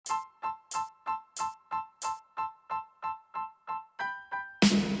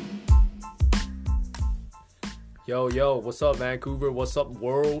Yo, what's up, Vancouver? What's up,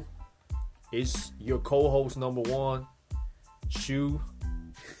 world? It's your co-host number one, Shu,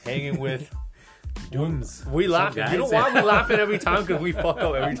 hanging with Dooms. We laughing. You know why we laughing every time? Because we fuck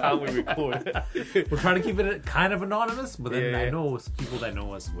up every time we record. We're trying to keep it kind of anonymous, but then I know people that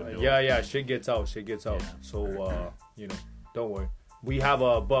know us would know. Yeah. Shit gets out. Yeah. So don't worry. We have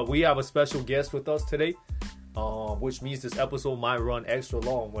a special guest with us today. Which means this episode might run extra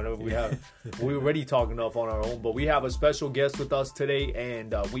long whenever we're already talking enough on our own, but we have a special guest with us today,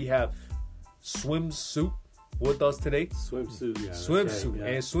 and we have Swimsuit with us today. Swimsuit.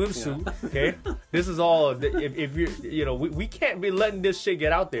 Okay. This is all. If you're, we can't be letting this shit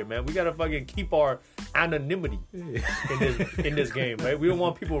get out there, man. We gotta fucking keep our anonymity in this game, right? We don't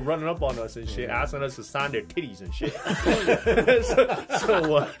want people running up on us and shit, asking us to sign their titties and shit.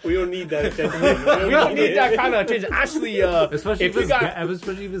 so we don't need that attention. We don't need that kind of attention. Actually, especially if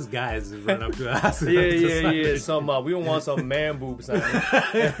it's guys run up to us. Yeah. Some we don't want some man boobs on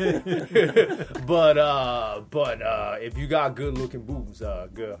it. But if you got good looking boobs,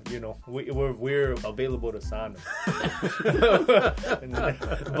 good, we're available to sign them.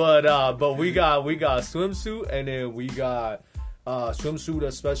 but we got Swimsuit, and then we got Swimsuit,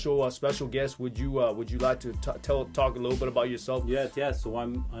 a special guest. Would you like to talk a little bit about yourself? Yeah. So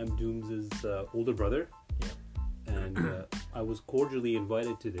I'm Dooms' older brother, and I was cordially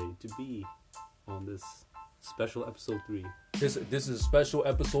invited today to be on this special episode 3. This is a special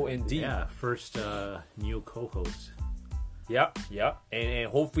episode indeed. Yeah, first new co-host. Yeah,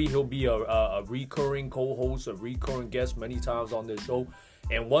 and hopefully he'll be a recurring co-host, a recurring guest many times on this show.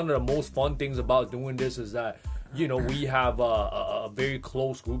 And one of the most fun things about doing this is that, we have a very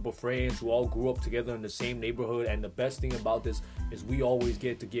close group of friends who all grew up together in the same neighborhood. And the best thing about this is we always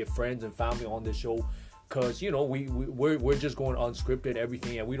get to get friends and family on this show. Because, we're just going unscripted,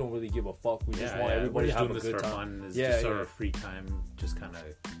 everything, and we don't really give a fuck. We just want everybody to have a good time. Fun. It's just our free time, just kind of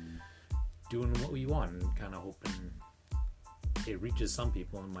doing what we want and kind of hoping it reaches some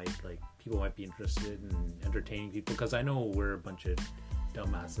people and people might be interested in entertaining people. Because I know we're a bunch of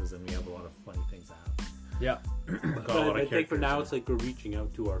dumbasses and we have a lot of funny things to happen. Yeah. But I think for now it's like we're reaching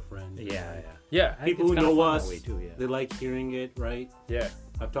out to our friends. Yeah. People who know us, they like hearing it, right? Yeah.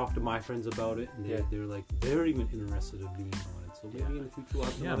 I've talked to my friends about it, and they're like, they're even interested in being on it. So maybe in the future we'll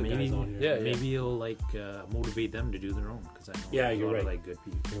have some other guys on here. Maybe you'll motivate them to do their own. Because I know you're a lot right. of good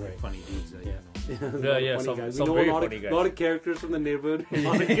people, funny dudes that Some very funny guys. A lot of characters from the neighborhood. A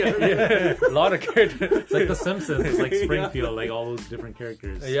lot of characters. It's like The Simpsons. It's like Springfield, like all those different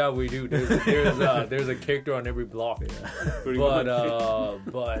characters. Yeah, we do. There's a character on every block.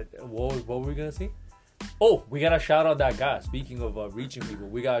 But what were we gonna say? Oh, we gotta shout out that guy. Speaking of reaching people,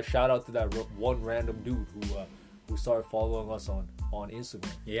 we gotta shout out to that one random dude who started following us on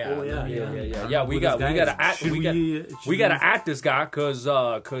Instagram. Yeah. We gotta act this guy because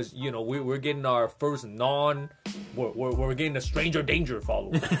we're getting our first we're getting a stranger danger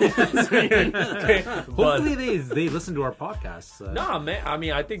follower. Hopefully they listen to our podcast. Nah, man. I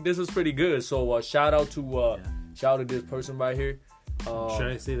mean, I think this is pretty good. So shout out to this person right here. Should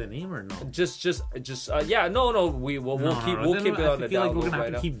I say the name or no? No. We'll keep it on the down. I feel like we're gonna have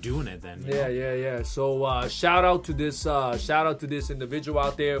to now. keep doing it then. Yeah. So shout out to this individual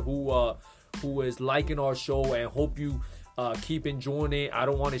out there who is liking our show, and hope you keep enjoying it. I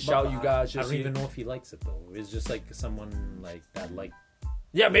don't want to shout you guys. I don't even know if he likes it though. It's just like someone like that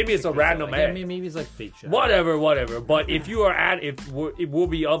Yeah, maybe it's a random ad. Maybe it's like fake shit. Whatever. But if you are it will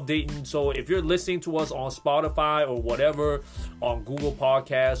be updating. So if you're listening to us on Spotify or whatever, on Google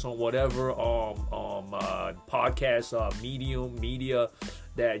Podcasts or whatever, podcast media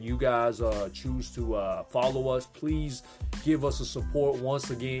that you guys choose to follow us, please give us a support. Once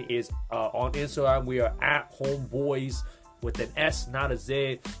again, is on Instagram. We are at Homeboys with an S, not a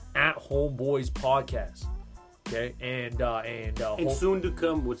Z. At Homeboys Podcast. Okay, and soon to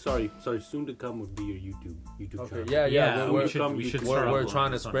come would soon to come would be your YouTube channel. Yeah. We're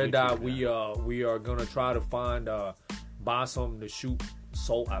trying to spread that. We are gonna try to find buy something to shoot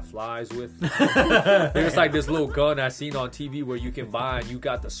salt at flies with. There's like this little gun I seen on TV where you can buy, and you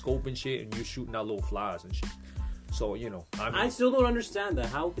got the scope and shit, and you're shooting at little flies and shit. So I still don't understand that.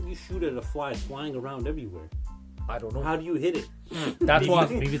 How can you shoot at a fly flying around everywhere? I don't know. How do you hit it? That's why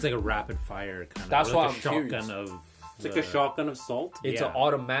maybe it's like a rapid fire kind of. That's why I'm curious. It's like a shotgun of salt. It's an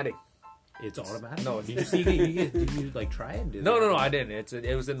automatic. It's automatic. No, did you see? Did you try it? No, I didn't.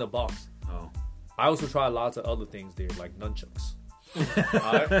 It was in the box. Oh, I also tried lots of other things there, like nunchucks.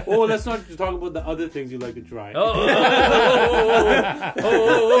 Oh, let's not talk about the other things you like to try.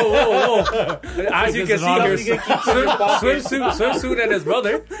 As you can see here, swimsuit and his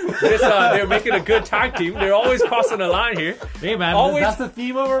brother. They're making a good tag team. They're always crossing the line here. Hey man, Always- that's the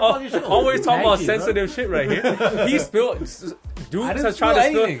theme of our fucking show. Always talking Thank about you, bro. sensitive shit right here. He spilled. Dukes didn't has tried to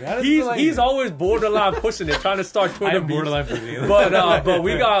spill spill. anything. I didn't spill He's anything. always borderline pushing it, trying to start I Twitter am beefs. borderline for you. But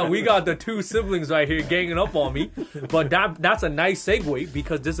we got the two siblings right here ganging up on me. But that's a nice segue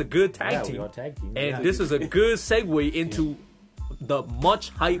because this is a good tag we team. got tag team. And this is a good segue into the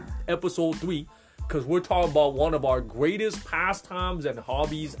much hyped episode 3 because we're talking about one of our greatest pastimes and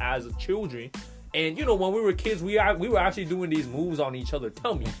hobbies as children. And you know, when we were kids, we were actually doing these moves on each other.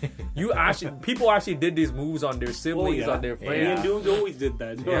 Tell me, people actually did these moves on their siblings, on their Me friends. and Dooms always did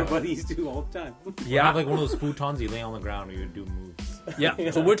that. Yeah. Our buddies do all the time. You have like one of those futons you lay on the ground and you do moves.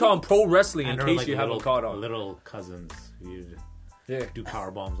 Yeah. So we're talking pro wrestling in And they're case like you haven't caught on. little cousins. You Yeah. do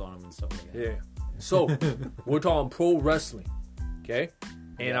power bombs on them and stuff like that. Yeah. So we're talking pro wrestling, okay?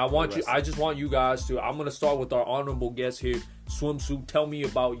 And Yeah, I just want you guys to. I'm gonna start with our honorable guest here, Swimsuit. Tell me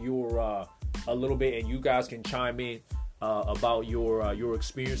about your a little bit, and you guys can chime in about your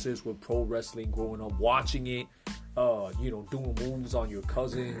experiences with pro wrestling, growing up, watching it, doing moves on your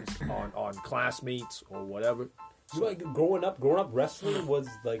cousins, on classmates or whatever. So, like growing up, wrestling was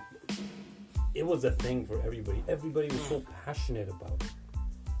like it was a thing for everybody. Everybody was so passionate about it.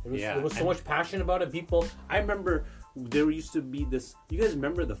 There was so much passion about it. People, I remember there used to be this. You guys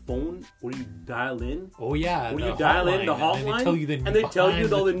remember the phone where you dial in? Oh yeah, Where the you dial in the hotline, hotline, and they tell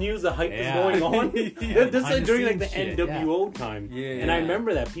you all the news, the hype Yeah. is going on. This is like behind during the like the scenes shit, NWO time, Yeah. and I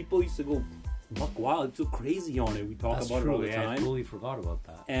remember that people used to go buck wild, it's so crazy on it. We talk That's about true. it all the I time. totally forgot about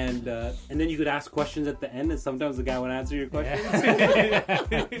that. And then you could ask questions at the end, and sometimes the guy would answer your questions.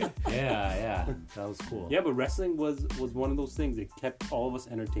 Yeah, that was cool. Yeah, but wrestling was one of those things that kept all of us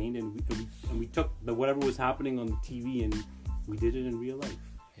entertained, and we took whatever was happening on the TV and we did it in real life.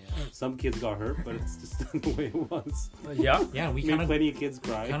 Yeah. Some kids got hurt, but it's just the way it was. Yeah. Yeah, we Made kind of plenty of kids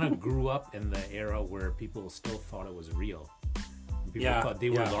cry. grew up in the era where people still thought it was real. People Yeah, thought they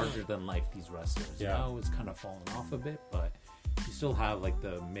were yeah. larger than life. These wrestlers. Yeah. Now it's kind of fallen off a bit, but you still have like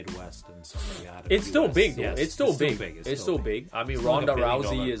the Midwest and stuff like that. It's still US. big though. Yes, It's still big. It's still big. I mean, It's like Ronda $1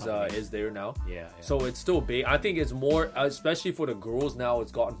 billion Rousey company. is there now. Yeah. So it's still big. I think it's more, especially for the girls now.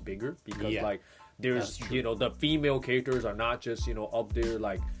 It's gotten bigger because Yeah. like there's That's true. the female characters are not just up there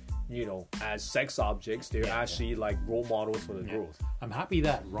like as sex objects. They're Yeah, actually like role models for the Yeah. girls. I'm happy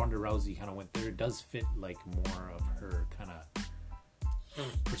that Ronda Rousey kind of went there. It does fit like more of her kind of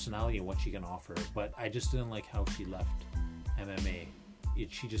personality and what she can offer. But I just didn't like how she left MMA.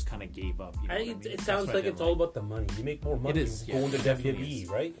 She just kind of gave up. You know what I mean? It That's sounds what I like didn't it's all about the money. You make more money, It is, you yeah, go into it definitely WWE, is.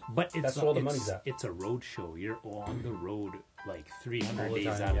 right? But it's That's where all the money's at. It's a road show. You're on the road like 300 All the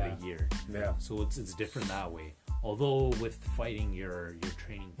days time, out yeah. of the year. Yeah. So it's different that way. Although with fighting, you're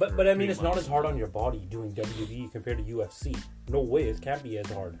training. But for I mean, 3 it's not months. as hard on your body doing WWE compared to UFC. No way, it can't be as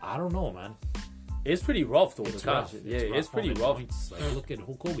hard. I don't know, man. It's pretty rough though. It's the rough. content. Yeah, it's pretty on the rough. joints. Like, look at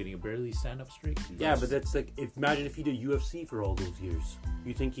Hulk Hogan. He can barely stand up straight. Yeah, but that's like, imagine if he did UFC for all those years.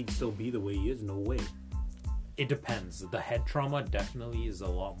 You think he'd still be the way he is? No way. It depends. The head trauma definitely is a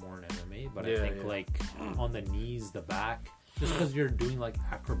lot more in MMA, but I Yeah, think yeah. like on the knees, the back, just because you're doing like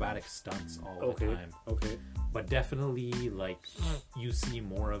acrobatic stunts all the time. Okay. But definitely like you see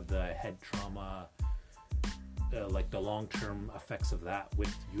more of the head trauma, like the long-term effects of that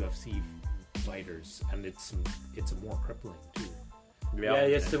with UFC fighters, and it's more crippling too. Yeah,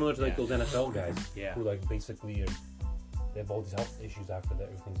 it's similar to like Yeah. those NFL guys. Yeah. Who like basically they have all these health issues after that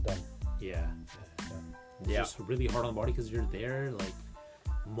everything's done. Yeah. It's Yeah. just really hard on the body because you're there like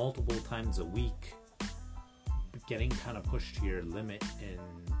multiple times a week, getting kind of pushed to your limit and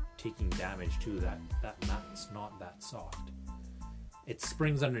taking damage too. That mat's not that soft. It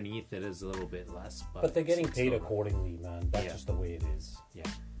springs underneath it is a little bit less, But they're getting it's paid still- accordingly, man. That's Yeah. just the way it is. Yeah.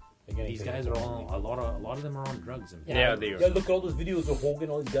 They're getting These paid guys are all accordingly. a lot of them are on drugs and Yeah, they are. Yeah, look at all those videos of Hogan.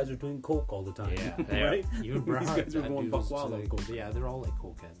 All these guys are doing coke all the time. Yeah, Yeah. right. Even Bret These Hart, guys are that going dude buck was wild on like- coke. Yeah, they're all like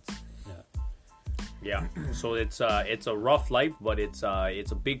cokeheads. Yeah. So it's a rough life, but it's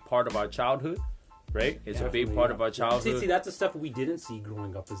a big part of our childhood, right? It's a big Definitely, part yeah. of our childhood. See, that's the stuff we didn't see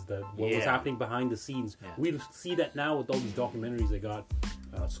growing up. Is what was Yeah. happening behind the scenes. Yeah. We see that now with all these documentaries they got.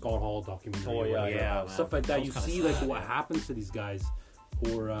 Scott Hall documentary. Oh, or yeah, whatever, yeah, man. stuff like that. That You was kinda see like sad, what yeah. happens to these guys,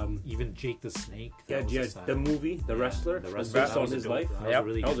 or Even Jake the Snake. yeah, That was yeah, a sad the one. movie, the Yeah, wrestler, the was wrestler, based that on was a his dope- life. That was Yep. a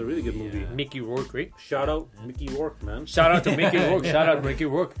really That was a really good movie. Yeah. Mickey Rourke, right? Shout out Mickey Rourke, man. Shout out to Mickey Rourke. Shout out to Mickey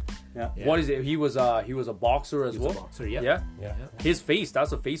Rourke. Yeah. What is it? He was a boxer as He's well. a boxer, yeah. Yeah. Yeah. His face,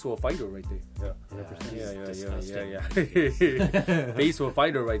 that's a face of a fighter right there. Yeah. 100%. Yeah. Face of a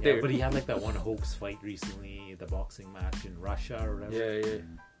fighter right there. But he had like that one hoax fight recently, the boxing match in Russia or whatever. Yeah.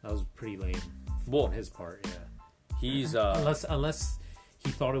 That was pretty lame Well, on his part, yeah. he's Unless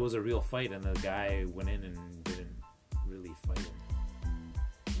he thought it was a real fight and the guy went in and didn't really fight him.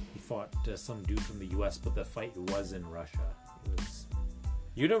 He fought some dude from the US, but the fight was in Russia. It was,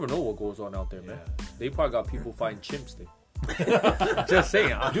 you never know what goes on out there, man. Yeah. They probably got people fighting chimps there. Just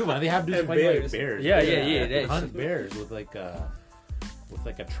saying. dude, man, they have dudes And fighting like bears. bears. Yeah. They hunt bears with like a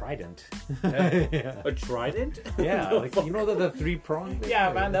trident. A trident? Yeah, like you know the 3-pronged.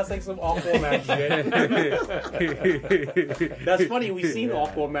 Yeah, man, that's like some Aquaman shit. That's funny. We seen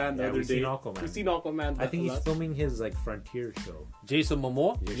Aquaman the other we've day. seen Aquaman. We seen Aquaman. I think he's filming his like Frontier show. Jason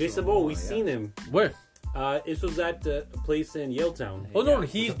Momoa? Jason Momoa. We seen him. Where? This was at a place in Yaletown. Oh no, Yeah,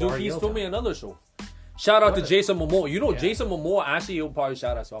 he's it's a bar he's Yaletown. filming another show. Shout out to What? Jason Momoa. You know Yeah. Jason Momoa actually he'll probably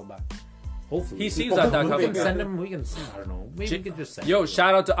shout us all back. Hopefully, He seems like that we kind can of guy. send him. We can. I don't know. Maybe we can just send. Yo, him.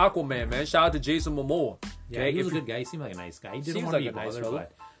 shout out to Aquaman, man. Shout out to Jason Momoa. Yeah, Okay, he was a if you- good guy. He seemed like a nice guy. He didn't Seems want to like be a nice bothered, fella.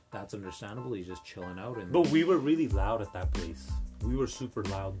 but that's understandable. He's just chilling out and. But we were really loud at that place. We were super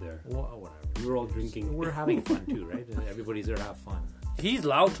loud there. Whatever. We were all drinking. We're having fun too, right? Everybody's there to have fun. he's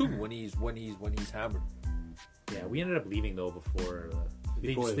loud too when he's hammered. Yeah, we ended up leaving though before.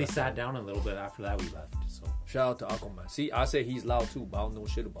 Before they we left. sat down a little bit after that. We left. So Shout out to Aquaman. See, I say he's loud too, but I don't know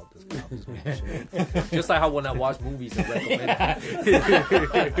shit about this guy. I'm just making shit. Just like how when I watch movies and recommend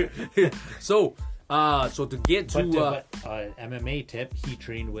it. So to get to but MMA tip, he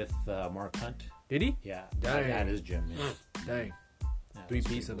trained with Mark Hunt. did he? Yeah, Dang. at his gym. Yeah. Dang, Yeah, 3 that's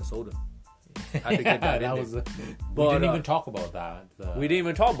piece pretty and a soda. cool. Had to get that in was. there. We But didn't even talk about that. we didn't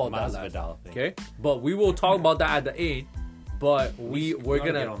even talk about that. last- Masvidal thing. Okay, but we will talk about that at the end. But we're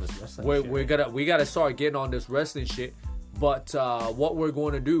gotta get gonna on this wrestling we're shit. we gotta start getting on this wrestling shit. But what we're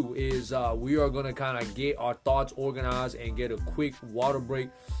going to do is we are going to kind of get our thoughts organized and get a quick water break.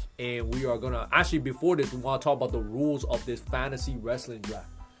 And we are going to actually before this, we want to talk about the rules of this fantasy wrestling draft.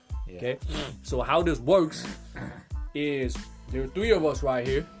 Yeah. Okay, so how this works is there are 3 of us right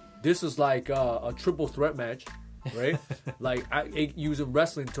here. This is like a triple threat match, right? Like using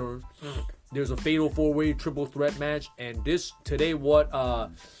wrestling terms. There's a fatal 4-way triple threat match, and this today what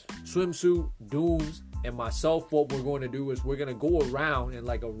Swimsuit, Dooms, and myself, what we're going to do is we're going to go around in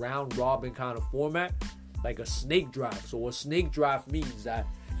like a round robin kind of format, like a snake draft. So a snake draft means that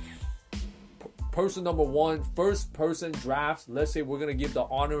person number 1, first person drafts. Let's say we're going to give the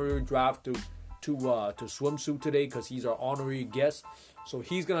honorary draft to Swimsuit today because he's our honorary guest. So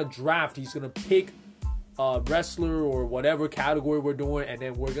he's going to draft. He's going to pick wrestler or whatever category we're doing, and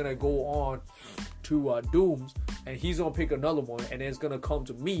then we're gonna go on to Dooms, and he's gonna pick another one, and then it's gonna come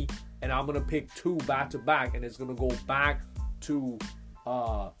to me, and I'm gonna pick 2 back to back, and it's gonna go back to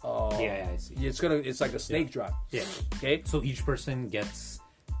Yeah, I see. it's like a snake draft. Yeah. Okay. So each person gets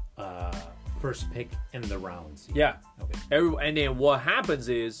first pick in the rounds. Yeah. Okay. And then what happens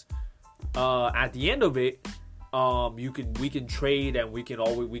is at the end of it, we can trade, and we can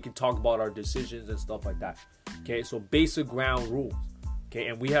talk about our decisions and stuff like that. Okay, so basic ground rules. Okay,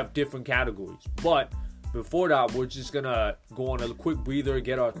 and we have different categories. But before that, we're just gonna go on a quick breather,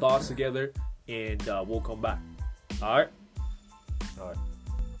 get our thoughts together, and we'll come back. All right.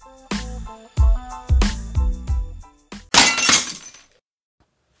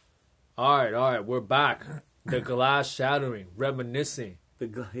 All right. We're back. The glass shattering, reminiscing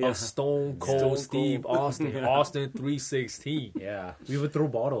of Stone Cold Steve Austin, Yeah. Austin 316. Yeah, we would throw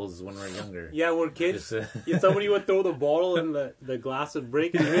bottles when we were younger. Yeah, we're kids. Just, Yeah, somebody would throw the bottle and the glass would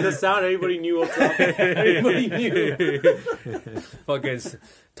break. And you hear the sound, everybody knew what's up. Everybody knew. Fucking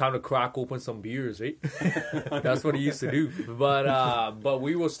time to crack open some beers, right? That's what he used to do. But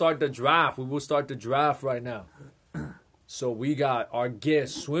we will start the draft. We will start the draft right now. So we got our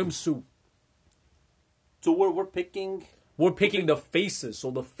guest, Swimsuit. So we're picking. We're picking the faces. So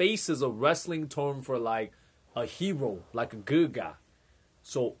the face is a wrestling term for like a hero, like a good guy.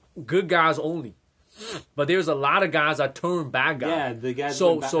 So good guys only. But there's a lot of guys that turn bad guys. Yeah, the guys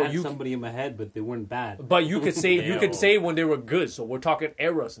So had you somebody in my head, but they weren't bad. But you could say you Yeah. could say when they were good. So we're talking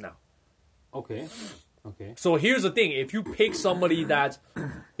eras now. Okay. So here's the thing: if you pick somebody that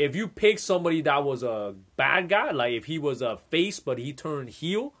was a bad guy, like if he was a face but he turned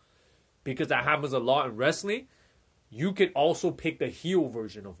heel, because that happens a lot in wrestling, you could also pick the heel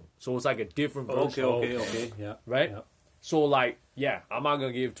version of him. So it's like a different version. Okay. Yeah. Right? Yeah. So like, yeah, I'm not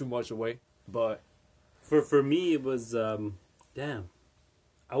gonna give too much away, but For me, it was damn.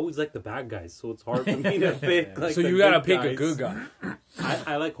 I always like the bad guys, so it's hard for me to pick. Like, So the you gotta good pick guys. a good guy.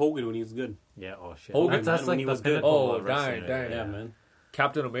 I like Hogan when he was good. Yeah. Oh shit. Hogan, that's man, like when he the was good. pinnacle Oh, of wrestling, dang. Yeah, man.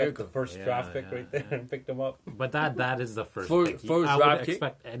 Captain Like America. the first Yeah, draft pick yeah, right there and picked him up. But that is the first First- pick. first I draft would pick?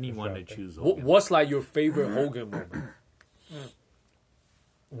 expect anyone to First draft choose Wh- Hogan. What's like your favorite Hogan moment?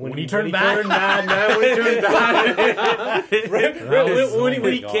 When he turned bad? man, when he turned bad. when my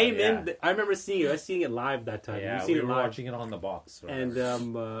he God, came yeah. in, I remember seeing it. I was seeing it live that time. Yeah, we seen we it were live. watching it on the box. And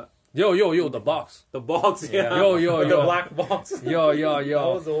Yo, the box. the box, yeah. Yo. The black box. Yo. That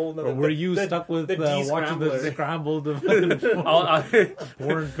was a whole nother... or were you stuck with watching the scrambled I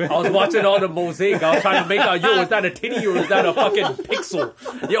Warren was watching all the mosaic. I was trying to make out, yo, is that a titty or is that a fucking pixel?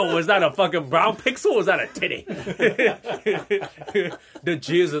 Yo, is that a fucking brown pixel or is that a titty? The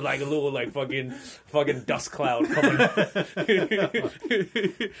jizz is like a little like fucking dust cloud coming.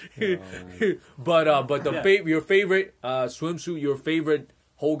 But your favorite swimsuit, your favorite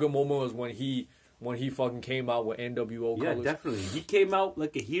Hogan moment was when he fucking came out with NWO Yeah, colors. definitely. He came out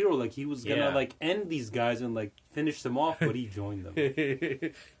like a hero, like he was gonna Yeah. like end these guys and like finish them off, but he joined them.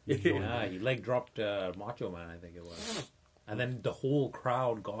 Yeah, he leg dropped Macho Man, I think it was. And then the whole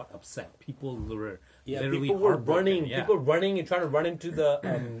crowd got upset. People were literally people were heartbroken. running. Yeah. People were running and trying to run into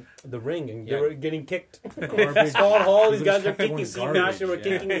the ring, and they Yeah. were getting kicked. Garbage. Scott Hall, these They guys just are kept kicking. throwing Steve garbage, Nash were yeah.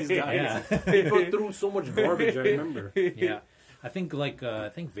 kicking these guys. Yeah. People threw so much garbage. I remember. Yeah. I think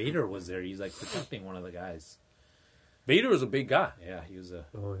Vader was there. He's like protecting one of the guys. Vader is a big guy. Yeah, he was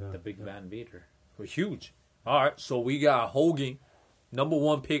the big Van Vader. Huge. All right, so we got Hogan, number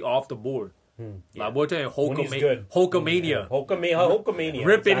one pick off the board. Like we're saying, When he's good. Hulkamania. Hulkamania.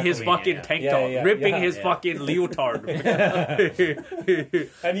 Ripping his Exactly, fucking yeah. tank Yeah, top, yeah, ripping yeah. his Yeah. fucking leotard.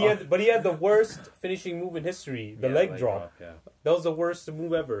 And he had the worst finishing move in history, the Yeah, leg drop. Yeah. That was the worst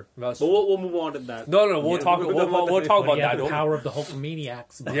move ever. That's- But we'll move on to that. No, we'll talk. We'll talk about He had that. the power of the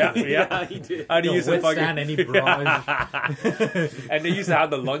Hulkamaniacs. Yeah. he did. How do you use it? Withstand any barrage. And they used to have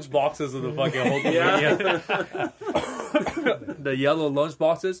the lunch boxes of the fucking Hulkamania. The yellow lunch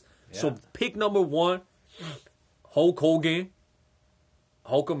boxes. So Yeah. pick number one, Hulk Hogan,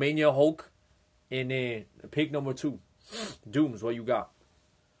 Hulkamania Hulk, and then pick number two, Dooms. What you got?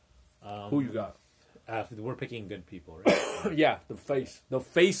 Who you got? We're picking good people, right? Yeah, the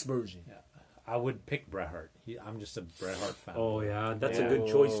face version. Yeah. I would pick Bret Hart. I'm just a Bret Hart fan. Oh yeah, that's Yeah. a good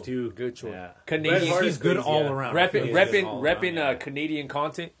choice too. Good choice. Yeah. Canadian. Bret Hart He's is good crazy, all yeah. around. Repping, He's repping, good all repping around, Canadian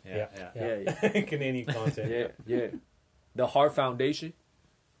content. Canadian content. Yeah. The Hart Foundation.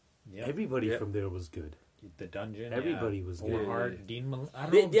 Yeah. Everybody Yeah. from there was good. The Dungeon. Everybody was good. Owen Yeah. Hart, Dean Mal- I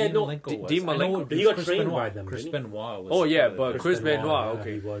don't They- know if yeah, Dean no, Malenko was. Dean I know Malenko. He got Chris trained Benoit. by them, Chris didn't he? Benoit was. Oh yeah, but Chris Chris Benoit, Benoit. yeah,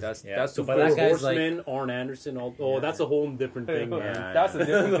 Okay, he was. that's Yeah. that's So, the but Four that guy's like- Horsemen, Arn Anderson. That's a whole different thing. Yeah. Man. That's a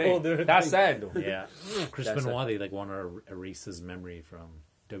different That's a whole thing. different That's thing. sad though. Yeah, Chris That's Benoit. They like want to erase his memory from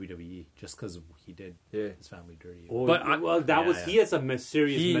WWE just because he did his family dirty. Oh, But he had some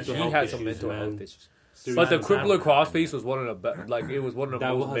serious He mental health had issues, some mental man. health issues. Serious But the mental crippler health. crossface was one of the it was one of the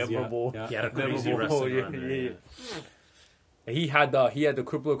That most was, yeah, memorable. yeah. He had a crazy memorable- wrestling yeah, run there, yeah, yeah. He had the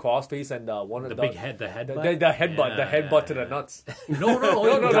crippler crossface and one of The the big head, the headbutt, the headbutt to the nuts. No,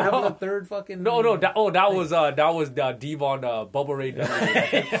 no. The third fucking. No, that was the Devon Bubble Ray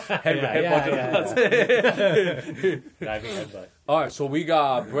headbutt to the nuts. Diving headbutt. All right, so we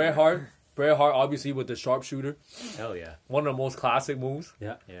got Bret Hart. Bret Hart, obviously, with the sharpshooter. Hell yeah. One of the most classic moves.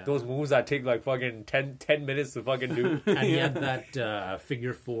 Yeah. Those moves that take like fucking 10 minutes to fucking do. And he had that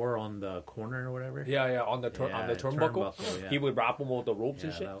figure four on the corner or whatever. Yeah, on the turnbuckle. Yeah. He would wrap him with the ropes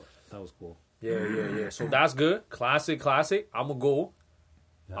and Yeah, shit. that was cool. Yeah. So that's good. Classic. I'm gonna go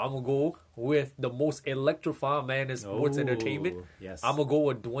with the most electrifying man in sports entertainment. Yes. I'm gonna go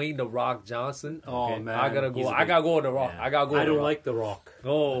with Dwayne the Rock Johnson. Oh Okay. man, I gotta go with the Rock. Yeah. I gotta go. I with the don't Rock. like The Rock.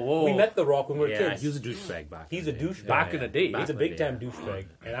 Oh. We met The Rock when we were Yeah, kids. he was a douchebag back. He's in a the day. douche back in the day. He's a in big the time day. douchebag.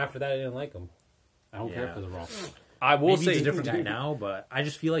 And after that, I didn't like him. I don't care Yeah. for The Rock. I will Maybe say he's a different guy now, but I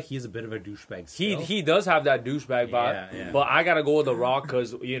just feel like he's a bit of a douchebag. Still. he does have that douchebag vibe. Yeah. But I gotta go with the Rock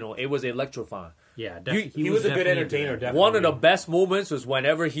because it was electrifying. Yeah, He was a good definitely entertainer, guy. definitely. One of the best moments was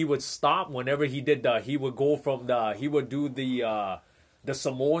whenever he would stop. Whenever he did he would go from he would do the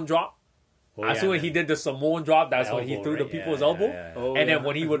Samoan drop. As soon as he did the Samoan drop, that's when he elbow, threw the right? people's Yeah, elbow. yeah. Oh, And yeah. then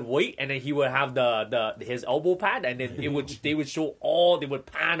when he would wait, and then he would have his elbow pad, and then they would show they would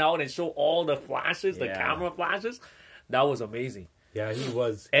pan out and show all the flashes, the Yeah. camera flashes. That was amazing. Yeah, he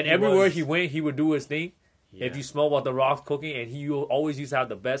was. And everywhere he went, he would do his thing. Yeah. If you smell what the Rock's cooking, and he always used to have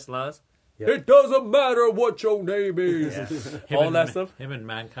the best lines. Yeah. It doesn't matter what your name is. Yeah. All that stuff. Him and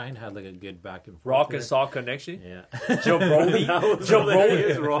Mankind had like a good back and forth. Rock and there. Saw connection. Yeah. Jabroni.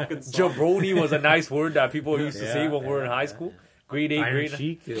 Rock and Saw. Jabroni was a nice word that people used to Yeah, say when we were in high yeah. school. Grade 8, Iron grade 9.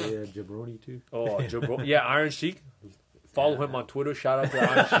 Sheik, Jabroni too. Oh, yeah, Iron Sheik. Follow him on Twitter. Shout out to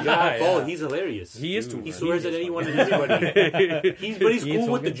Iron Sheik. Oh, he's hilarious. He is too. He swears at anyone and anybody. He's cool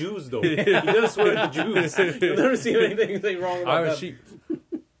with the Jews though. He does swear at the Jews. You'll never see anything wrong about Iron Sheik.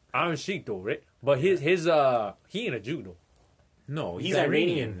 Iron Sheik though, right? But he ain't a Jew though. No, he's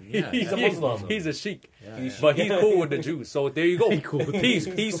Iranian. Yeah, He's a Muslim. He's a Sheik. Yeah. But he's cool with the Jews. So there you go. Cool.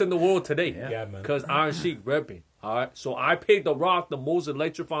 Peace in the world today. Yeah, man. Because Iron Sheik repping. All right. So I picked The Rock, the most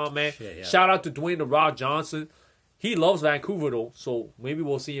electrifying man. Shit, yeah. Shout out to Dwayne The Rock Johnson. He loves Vancouver though, so maybe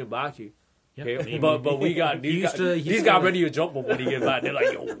we'll see him back here. Yeah, Okay? maybe. But we got these guys ready to jump him when he get back. They're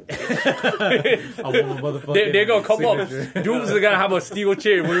like, yo, they're gonna come up. Dudes are gonna have a steel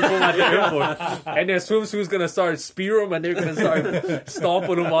chair when we come at the airport, and then swimsuit's gonna start spear him, and they're gonna start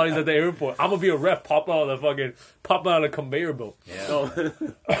stomping him while he's at the airport. I'm gonna be a ref, pop out of the conveyor belt.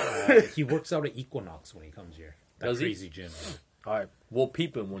 Yeah. He works out at Equinox when he comes here. That Does he? crazy gym. All right, we'll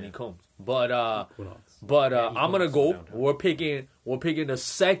peep him when he comes. But I'm Equinox gonna go. downtown. We're picking the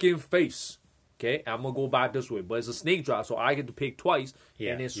second face. Okay, I'm gonna go back this way, but it's a snake draft, so I get to pick twice,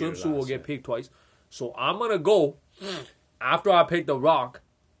 Yeah, and then you're swimsuit will last, get yeah. picked twice. So I'm gonna go after I pick The Rock.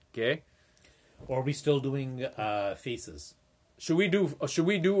 Okay, Or are we still doing faces? should we do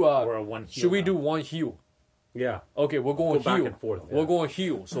Or a one heel should we now? do one heel? Yeah. Okay, we're going Go back heel. and forth, yeah. We're going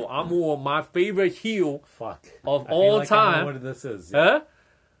heel. So I'm on my favorite heel Fuck. of I feel all like I time. know what this is. Huh?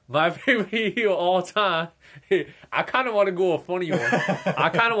 My favorite heel all time. I kind of want to go a funny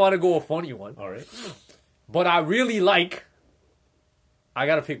one. All right. But I really like. I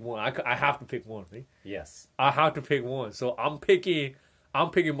gotta pick one. I have to pick one. Right? Yes. I have to pick one. So I'm picking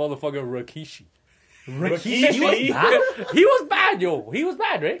motherfucking Rikishi. Rikishi? He was bad, yo. He was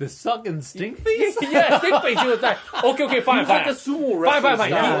bad, right? The sucking stink face? Yeah, stick face. He was bad. Okay, fine, Like fine. a sumo wrestler. Fine.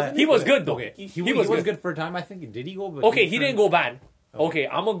 style. He was good though. Okay. He was was good. good for a time, I think. Did he go? But Okay, he didn't go bad. Okay,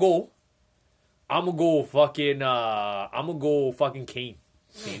 I'm gonna go fucking Kane.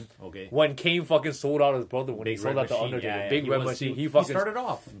 Kane. Okay. When Kane fucking sold out his brother, when he sold out the Undertaker, Big Red Machine, he started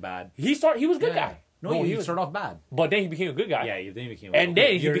off bad. he was a good Yeah. guy. No, he was, started off bad. but then he became a good guy. Yeah, then he became. And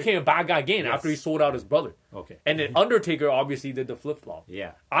then he became a bad guy again Yes. after he sold out his brother. Okay. And then Undertaker obviously did the flip flop.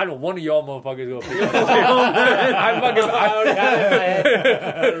 Yeah. I know one of y'all motherfuckers gonna pick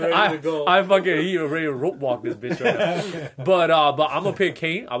I fucking he ready to rope walk this bitch right now. But I'm gonna pick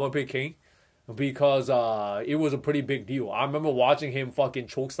Kane. Because it was a pretty big deal. I remember watching him fucking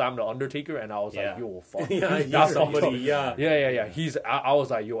chokeslam the Undertaker, and I was like, yo, fuck. Yeah, That's somebody. Yeah. I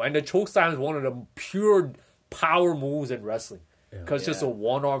was like, yo, and the chokeslam is one of the pure power moves in wrestling. Because just a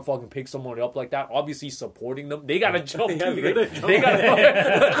one arm fucking pick someone up like that, obviously supporting them, they gotta jump too. They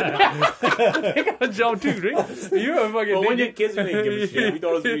gotta jump too, right? You're a fucking. Well, when your kids we didn't give a shit. We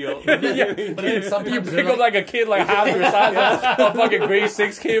thought it was real. Yeah. But then sometimes You they're pick up like a kid like half your size, a fucking grade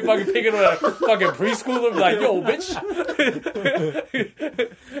 6 kid, fucking picking up a fucking preschooler, like, yo, bitch.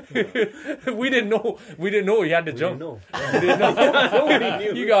 we didn't know he had to jump. We didn't know.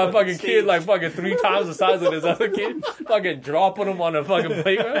 You got a fucking kid like fucking 3 times the size of this other kid, fucking dropping him on a fucking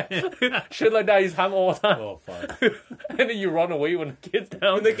playground. Shit like that he's having all the time. Oh fuck. And then you run away when the kid's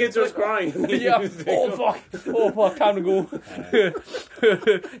down. And the kid starts crying. Yeah. Oh fuck, time to go.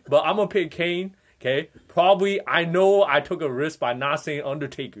 But I'm gonna pick Kane. Okay. Probably I know I took a risk by not saying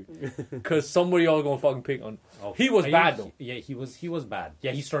Undertaker. Cause somebody else gonna fucking pick He was bad though. Yeah, he was bad.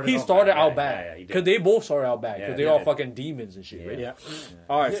 Yeah, he started. He off started bad. out Yeah, bad. yeah, he did. Cause they both started out bad. Cause Yeah, they're yeah. all fucking demons and shit, right? Yeah.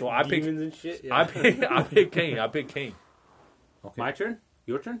 Alright, so I picked Demons and shit. Yeah. I picked Kane. Okay. My turn?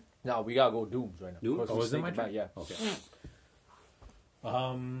 Your turn? No, we gotta go Dooms right now. Dooms? Cause Oh, he's is it my thinking turn? back, Yeah.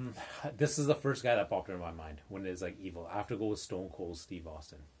 Okay. This is the first guy that popped in my mind when it's like evil. I have to go with Stone Cold Steve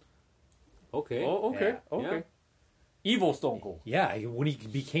Austin. Okay. Oh, okay. Yeah. Okay. Yeah. Evil Stone Cold. Yeah, when he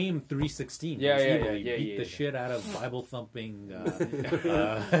became 316, Yeah, he was yeah, evil. yeah, He yeah, beat yeah, the yeah. shit out of Bible thumping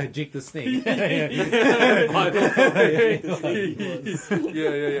Jake the Snake.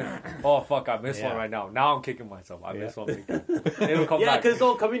 Yeah. Oh fuck, I missed Yeah. one right now. Now I'm kicking myself. I missed one. It'll come Yeah, back. because it's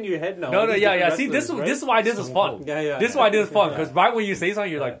all coming to your head now. Yeah. See, this Wrestlers, is why this is fun. Cold. Yeah. This is why this is fun. Because right when you say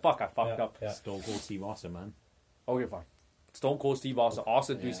something, you're like, fuck, I fucked up. Yeah. Stone Cold Steve Austin, man. Okay, fine. Stone Cold Steve Austin.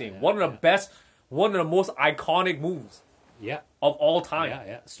 Austin 316. yeah, One of the best, one of the most iconic moves Yeah. of all time.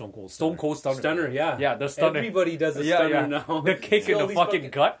 Yeah. Stone Cold. Stone Cold Stunner. Stunner, yeah. Yeah, the stunner. Everybody does a stunner now. The kick in All the these fucking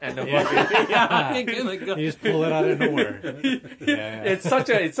gut and the fucking Yeah, kick in the gut. You just pull it out of nowhere. Yeah. It's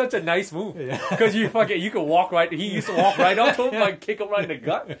such a nice move because you can walk right. He used to walk right up to him, like kick him right in the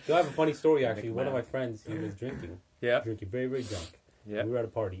gut. So I have a funny story actually. Big One of man. my friends, he was drinking. Yeah. Drinking very, very drunk. Yeah. We were at a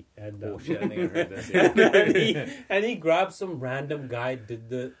party, and Oh shit! I think I heard this. Yeah. and he grabbed some random guy, did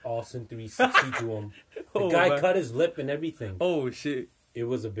the Austin 360 to him. The Oh, guy man. cut his lip and everything. Oh shit! It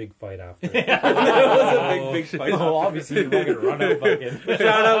was a big fight after. It was a big fight. Oh, obviously you're gonna run out fucking.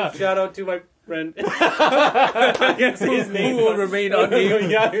 Shout out to my friend. I can't say his name. Who will remain unnamed.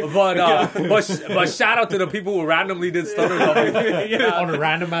 Yeah. But shout out to the people who randomly did stutter jumping. On a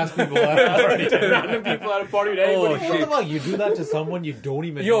random ass people at a party. Random people at a party. That Oh, anybody- What the fuck? You do that to someone you don't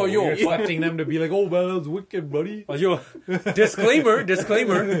even Yo, know. yo, You're what- expecting them to be like, "Oh man, that was wicked, buddy." Yo, disclaimer.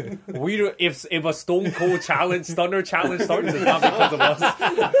 We do, if a Stone Cold challenge, Stunner challenge starts, it's not because of us.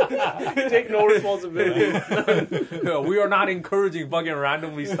 Take no responsibility. We are not encouraging fucking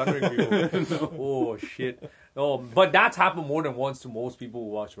randomly stuttering people. Oh shit! No, but that's happened more than once to most people who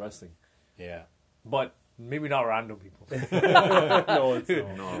watch wrestling. Yeah. But maybe not random people. No, it's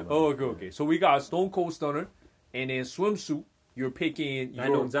not. No. Oh, okay. So we got a Stone Cold Stunner, and in swimsuit, you're picking. I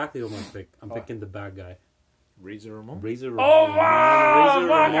know exactly what I'm gonna pick. I'm picking the bad guy. Razor Ramon. Razor Ramon. Oh wow! Razor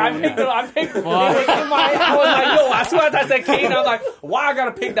Fuck! Ramon. I picked I was like, yo, as soon as I said Kane, I'm like, why I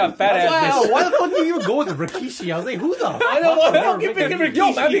gotta pick that fat ass bitch? Why the fuck did you even go with Rikishi? I was like, who the? I know what the fuck you picking Rikishi?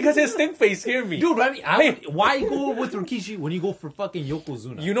 Yo, man, because his stink face scared me. Dude, why go with Rikishi when you go for fucking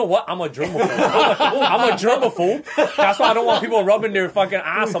Yokozuna? You know what? I'm a germaphobe. I'm a germaphobe. That's why I don't want people rubbing their fucking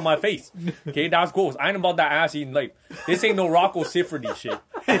ass on my face. Okay, that's gross. I ain't about that ass eating like this. Ain't no Rocco Siffredi shit.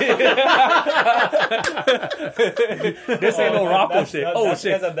 This ain't no Rocco shit. Oh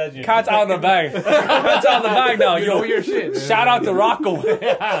shit! Cat's out of the bag. Cat's out of the bag now. You Yo, know your shit. shout out to Rocco.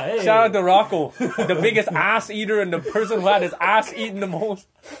 Hey. Shout out to Rocco, the biggest ass eater and the person who had his ass eaten the most.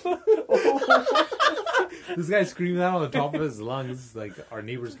 This guy screaming that on the top of his lungs. Like our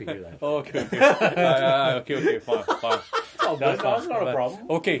neighbors could hear that. Okay. Okay. Fine. That's not a problem.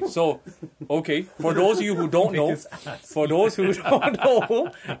 Okay, so for those of you who don't know, for those who you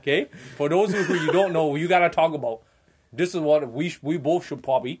don't know, you gotta talk about. This is what we both should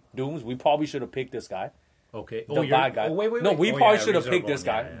probably do. We probably should have picked this guy, Okay. the bad guy. Wait. No, we probably should have picked this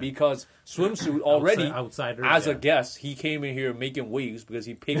guy because swimsuit already outsider as a guest. He came in here making waves because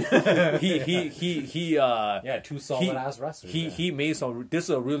he picked. he two solid ass wrestlers. he made some. This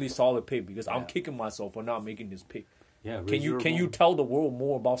is a really solid pick because I'm kicking myself for not making this pick. Yeah, Can you tell the world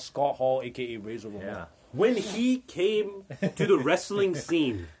more about Scott Hall, aka Razor Ramon? Yeah. When he came to the wrestling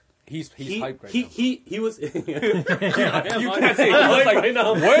scene, He's hyped right he was. now. You can't say he was like right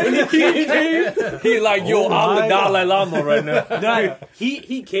now. when he came. He like yo, I'm the Dalai Lama right now.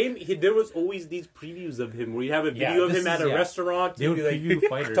 He came. There was always these previews of him where you have a video of him at a restaurant. They would he'd be, preview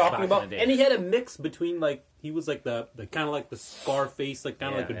fighters talking back about, in the day. and he had a mix between like he was like the kind of like the Scarface, like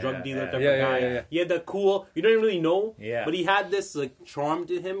kind of like a drug dealer type of guy. Yeah. He had that cool. You don't really know. Yeah. But he had this like charm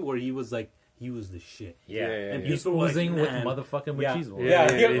to him where he was like. He was the shit. And people he's were like, oozing with man. motherfucking Yeah. machismo.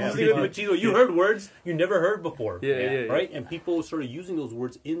 Yeah. Yeah. Machismo. You heard words you never heard before. Yeah. Right? And people started using those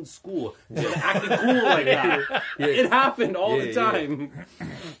words in school. Instead of acting cool like that. It happened all the time.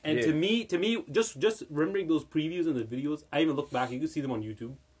 And to me, just remembering those previews and the videos, I even look back, you can see them on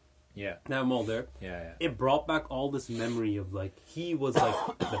YouTube. Yeah. Now I'm all there. Yeah. It brought back all this memory of like he was like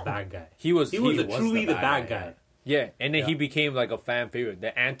the bad guy. He was truly the bad guy. Yeah, and then he became like a fan favorite,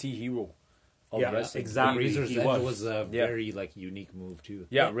 the anti-hero of wrestling. exactly. Razor's He Edge was. was a very like unique move too.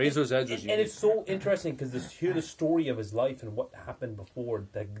 Yeah, Razor's Edge was And unique. it's so interesting because hear the story of his life and what happened before.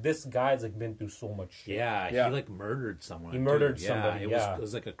 Like this guy's like been through so much shit. Yeah, Yeah. he like murdered someone. He murdered too. somebody, It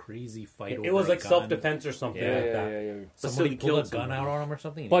was like a crazy fight. It was like self-defense or something Yeah, like that. yeah. Somebody Somebody pulled a killed gun somebody. out on him or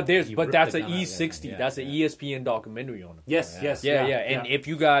something. But He ripped that's the an gun out of E60. him. That's an ESPN documentary on him. Yes. Yeah. And if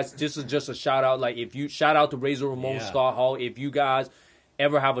you guys, this is just a shout out. Like if you shout out to Razor Ramon, Scott Hall. If you guys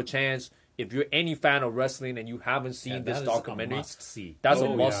ever have a chance, if you're any fan of wrestling and you haven't seen this documentary, must see. that's a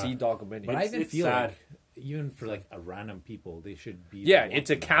must see documentary. But I even it's feel sad. like even for like a random people, they should be. Yeah, it's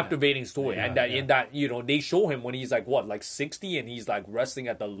a captivating story, Yeah, and that in that they show him when he's like 60, and he's like wrestling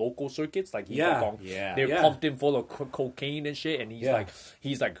at the local circuits, like he's they're pumped in full of cocaine and shit, and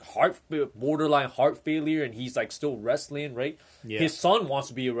he's like borderline heart failure, and he's like still wrestling, right? Yeah. His son wants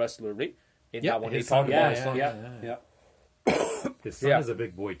to be a wrestler, right? In that one, they his talk son, about his son. Yeah. His son Yeah. is a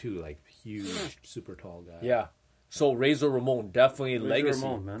big boy too, like huge, super tall guy. Yeah. So Razor Ramon definitely Razor legacy.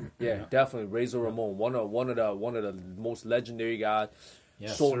 Ramon, man. Yeah, definitely Razor Ramon, one of the most legendary guys.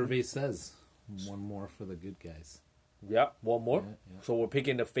 Yeah. So- Survey says one more for the good guys. Yeah, one more. Yeah. So we're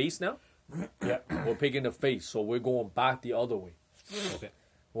picking the face now. Yeah. We're picking the face. So we're going back the other way. Okay.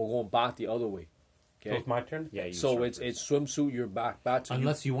 We're going back the other way. So Okay. it's my turn? Yeah. You So start it's first. swimsuit. You're back to you.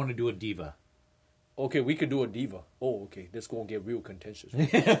 Unless you want to do a diva. Okay, we could do a diva. Oh, okay, this gonna get real contentious.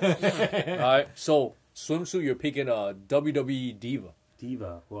 All right, so swimsuit, you're picking a WWE diva.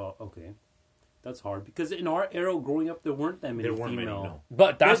 Diva. Well, okay. That's hard because in our era growing up, there weren't that many female. No.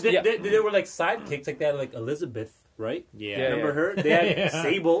 But that's they were like sidekicks, like that, like Elizabeth, right? Yeah. Remember her? They had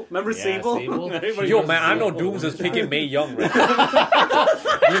Sable. Remember Sable? Sable. Yo, man, I know Dooms is picking Mae Young. Right?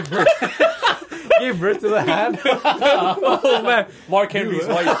 Gave birth to the hand. Oh man, Mark Henry's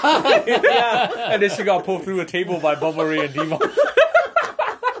wife. Yeah, and then she got pulled through a table by Bubba Ray and Diva.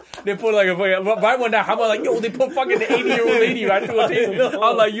 They put like right when that happened, like yo, they put fucking the 80-year-old lady right through a table. I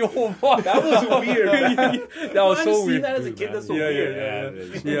was like, yo, fuck, That was weird. that was so I've seen weird. that as a kid. That's so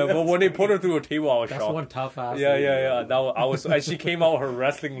weird. Yeah, but when they put her through a table, I was That's shocked. one tough ass. Yeah. I was, and she came out with her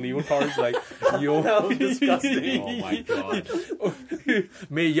wrestling leotards, like, yo. That was disgusting. Oh my god.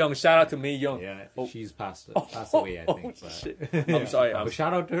 Mae Young, shout out to Mae Young. Yeah, she's passed away, I think. But, Shit. I'm sorry. but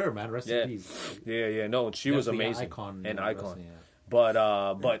shout out to her, man. Rest in peace. Yeah. No, she was Definitely amazing. An icon. Icon. But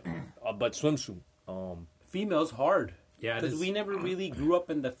swimsuit. Female's hard. Yeah, because we never really grew up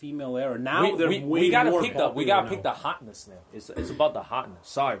in the female era. Now they're way we gotta more pick popular gotta now. pick the hotness now. It's about the hotness.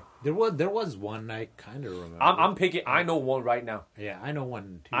 Sorry, there was one I kind of remember. I'm picking. I know one right now. Yeah, I know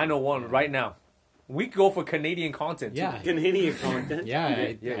one too. I know one right now. We could go for Canadian content. Yeah, too. Canadian content. yeah,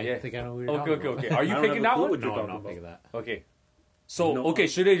 I Yeah. think I know who you're talking about. Okay. Are you I don't picking have a that clue one? what you're No, I'm talking not about. picking that. Okay. So No. okay,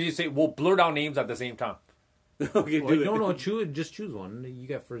 should I just say we'll blur down names at the same time? Okay, Well, do it. no, just choose one. You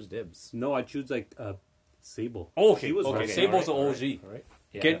got first dibs. No, I choose like Sable. Okay, She was okay. right. Sable's All an right, OG. all right.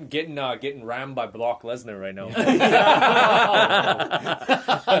 Yeah. Getting rammed by Brock Lesnar right now.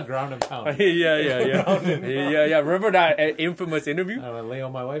 Ground and pound. yeah. Remember that infamous interview? I'm gonna lay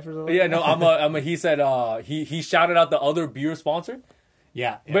on my wife or something. Yeah, no. He said he shouted out the other beer sponsor,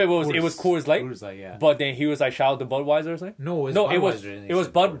 yeah. but it was Coors Light. Coors Light, yeah. But then he was like shout out to Budweiser or something. No, it was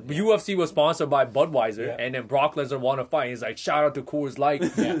Bud. Yeah. UFC was sponsored by Budweiser, Yeah. and then Brock Lesnar won a fight. He's like shout out to Coors Light.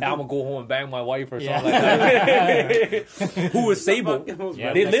 I'm gonna go home and bang my wife or something Yeah. like that. Who is Sable?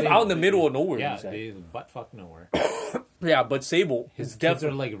 Yeah, They that's live out in the Sable. middle of nowhere. Yeah, he said. they butt fuck nowhere. Yeah, but Sable His is kids are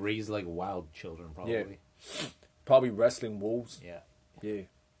definitely like raised like wild children, probably. probably wrestling wolves. Yeah. Yeah.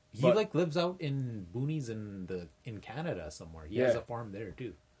 He But- like lives out in boonies in Canada somewhere. He has Yeah. a farm there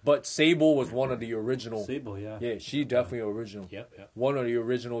too. But Sable was one of the original. Sable, yeah. Yeah, she definitely original. Yep. One of the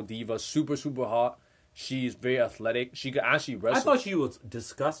original divas. Super, super hot. She's very athletic. She could actually I wrestle. thought she was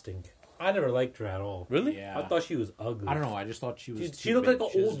disgusting. I never liked her at all. Really? Yeah. I thought she was ugly. I don't know. I just thought she was. She too looked big. like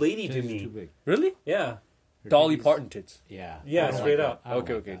an She was- old lady to she was me. Too big. Really? Yeah. Her Dolly titties- Parton tits. Yeah. Yeah, I don't straight like up. that. I don't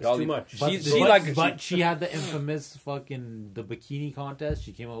Okay, like okay. that. Dolly. too much. But, She she had the infamous fucking the bikini contest.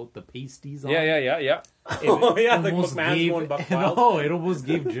 She came out with the pasties on. Yeah. Oh, yeah, like almost McMahon's gave, going buck wild. no, it almost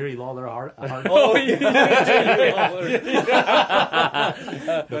gave Jerry Lawler a heart. Oh, yeah.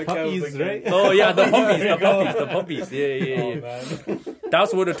 The puppies, right? Oh yeah, the puppies. Yeah. Oh, man.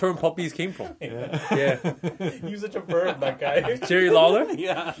 That's where the term puppies came from. Yeah. He was such a bird, that guy. Jerry Lawler.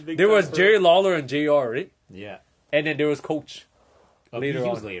 Yeah. big There fat was bird. Jerry Lawler and JR, right? Yeah. And then there was Coach. He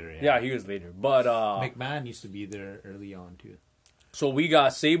was on. later. Yeah, he was later. But McMahon used to be there early on too. so we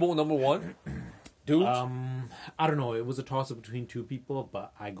got Sable number one. Dude. I don't know. It was a toss up between two people,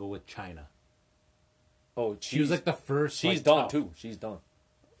 but I go with China. Oh, She was like the first. she's like, done tough. too. She's done.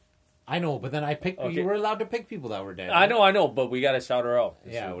 I know, but then I picked. Okay. You were allowed to pick people that were dead. I know, but we gotta shout her out.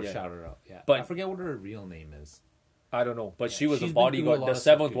 Yeah, we'll shout her out. Yeah, But- I forget what her real name is. I don't know, but she was a She's been through a bodyguard, lot the of stuff,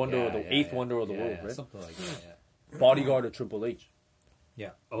 seventh too. wonder or Yeah, the yeah, eighth yeah. wonder of the Yeah, world, yeah, right? something like that. Bodyguard of Triple H. Yeah,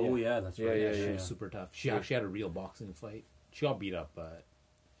 Oh, yeah, that's right. Yeah, she yeah. was super tough. She actually had a real boxing fight. She got beat up, but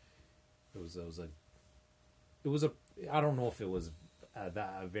it was a. I don't know if it was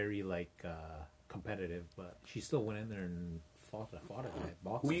that very competitive, but she still went in there and fought it at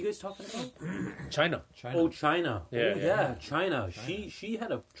boxing. Who are you guys talking about? China. Oh, China. Yeah, Oh, yeah. yeah, China. She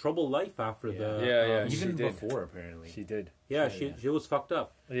had a troubled life after the... Yeah, she even did. before apparently. She did. Yeah, she was fucked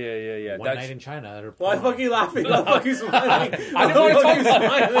up. Yeah. One night in China, at her Why prom. fucking laughing? Why fucking smiling? I know what you're talking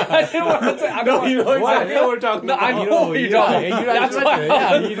about. I know You know exactly what we're talking No, I about. know what you're talking about. That's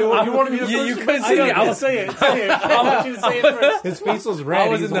why. You want to be the You first? couldn't see me. I was Say it. I want you to say it first. His face was red. I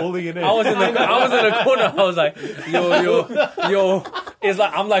was He's in the- holding it in. I was in the corner. I was like, yo. It's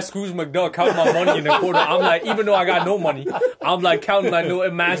like I'm like Scrooge McDuck counting my money in the corner. I'm like, even though I got no money, I'm like counting like no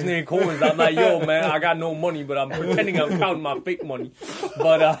imaginary coins. I'm like, yo, man, I got no money, but I'm pretending I'm counting my fake money.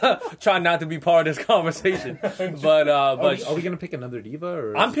 But trying not to be part of this conversation. But Are we gonna pick another diva?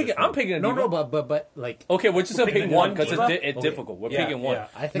 Or I'm picking a No, diva. but like. Okay, we're just gonna pick picking one one because diva? it's Okay. difficult. We're Yeah, picking one. yeah.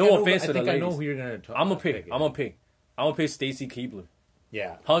 I think No I know, offense I to the think I know ladies. who you're gonna talk. I'm gonna pick. I'm gonna pick Stacy Keibler.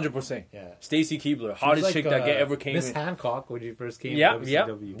 Yeah. 100%. Yeah. Stacy Keibler, hottest chick that ever came Miss in. Hancock when you first came Yeah, to yeah,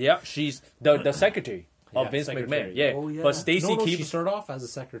 WCW. yeah. She's the secretary of Vince secretary. McMahon. Yeah. Oh, yeah. But Stacy No, she Keibler. started off as a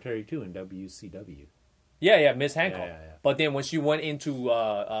secretary too in WCW. Yeah, Miss Hancock. Yeah. But then when she went into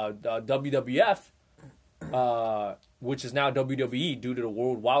WWF, which is now WWE due to the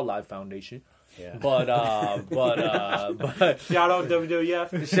World Wildlife Foundation. Yeah. But Shout out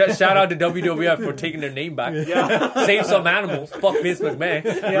WWF. shout out to WWF for taking their name back. Yeah. Save some animals. Fuck Vince McMahon.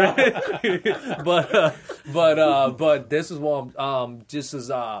 But this is what just as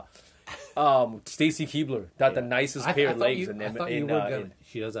Stacy Keibler got the nicest pair of legs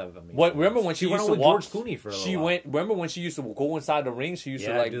She does have amazing. What remember when she used to with walk? George Clooney for a She while. Remember when she used to go inside the ring? She used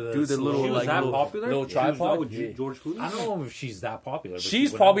to like do do the the little slow- She was like that little, popular? little She was that tripod. with Yeah. George Clooney? I don't know if she's that popular. But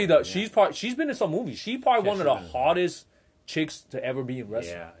She's she probably went out, she's been in some movies. She's probably one of the hottest chicks to ever be in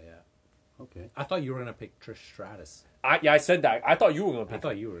wrestling. Yeah. Okay. I thought you were gonna pick Trish Stratus. I said that. I thought you were gonna pick. I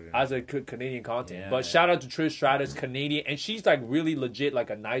thought you were gonna. As a Canadian content, Yeah, but shout out to Trish Stratus, Canadian, and she's like really legit, like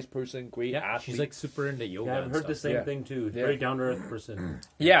a nice person, great athlete. She's like super into yoga. Yeah, I've and heard the stuff. same thing too. Yeah. Very down to earth person.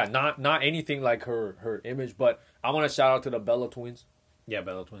 yeah, not anything like her image, but I want to shout out to the Bella twins. Yeah,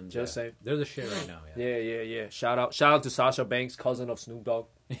 Bella Twins. Just saying. They're the shit right now. Yeah. Shout out to Sasha Banks, cousin of Snoop Dogg.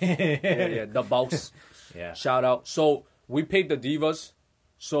 yeah, the boss. Yeah. Shout out. So we picked the Divas.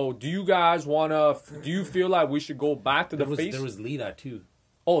 So do you guys wanna? Do you feel like we should go back to the face? There was Lita too.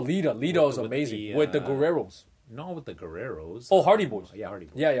 Oh, Lita was with amazing the, with the Guerreros. Not with the Guerreros. Oh, Hardy Boys. Yeah, Hardy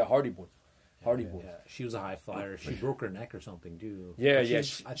Boys. Yeah, Hardy Boys. Hardy Boys. Yeah. She was a high flyer. She broke her neck or something too. Yeah, But yeah. I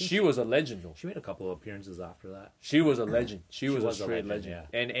think She was a legend though. She made a couple of appearances after that. She was a legend. She was a was a straight legend,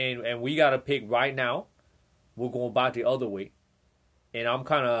 legend. And we gotta pick right now. We're going back the other way. And I'm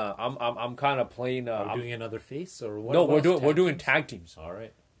kind of playing. Are we doing another face or what? No, what else? we're doing tag teams. All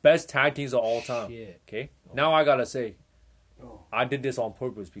right. Best tag teams of all time. Shit. Okay. Now I gotta say, I did this on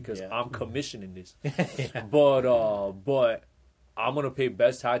purpose because Yeah. I'm commissioning this. But I'm gonna pick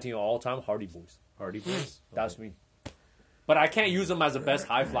best tag team of all time, Hardy Boys. Hardy Boys. That's me. But I can't use them as the best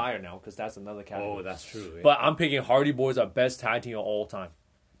high flyer now because that's another category. Oh, that's true. Yeah. But I'm picking Hardy Boys our best tag team of all time.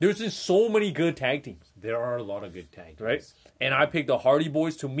 There's just so many good tag teams, there are a lot of good tag teams. right? And I picked the Hardy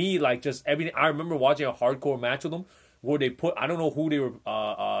Boys. To me, like just everything. I remember watching a hardcore match with them where they put, I don't know who they were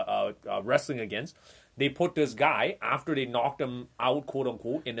wrestling against. They put this guy, after they knocked him out, quote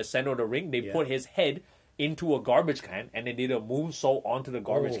unquote, in the center of the ring, they put his head into a garbage can and they did a moonsault onto the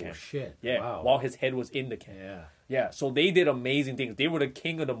garbage can. Shit. Yeah, Wow. while his head was in the can. Yeah. Yeah, so they did amazing things. They were the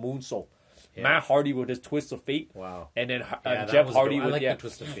king of the moonsault. Yeah. Matt Hardy with his twist of fate. Wow. And then Yeah, that Jeff was Hardy dope. I with like the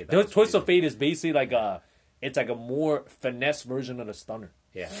twist of fate. That The was twist pretty of fate is basically like it's like a more finesse version of the stunner.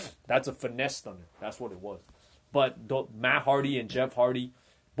 Yeah. That's a finesse stunner. That's what it was. But Matt Hardy and Jeff Hardy,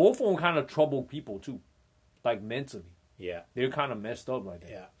 both of them kind of troubled people too, like mentally. Yeah. They're kind of messed up like that.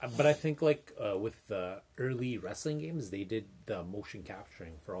 Yeah. But I think like with the early wrestling games, they did the motion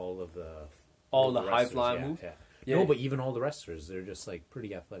capturing for all of the high wrestlers. flying Yeah, moves. yeah. Yeah. No, but even all the wrestlers, they're just like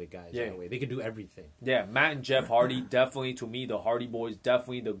pretty athletic guys. Yeah. That way. They could do everything. Yeah, Matt and Jeff Hardy, definitely to me, the Hardy Boys,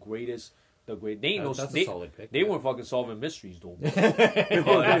 definitely the greatest. They ain't That's they, a solid pick. They weren't fucking solving mysteries though.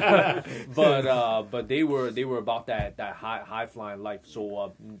 but they were about that high flying life.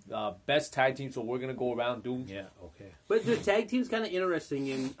 So best tag team. So we're gonna go around do. Yeah. Okay. But the tag team's kind of interesting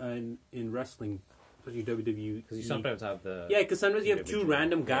in wrestling, especially WWE. Because you sometimes have the because sometimes you have two individual.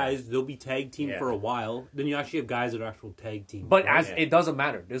 random guys. They'll be tag team Yeah. for a while. Then you actually have guys that are actual tag team. But right? as it doesn't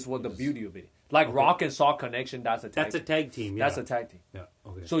matter. This is what the beauty of it. Like Rock and Saw Connection, that's a tag. That's a team. tag team. Yeah. That's a tag team. Yeah.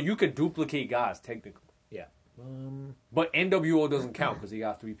 Okay. So you could duplicate guys technically, Yeah. but NWO doesn't count because he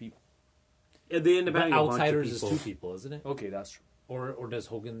got 3 people. They end up But having a bunch of outsiders is people. 2 people, isn't it? Okay, that's true. Or does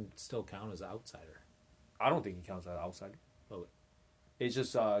Hogan still count as an outsider? I don't think he counts as outsider. Oh, It's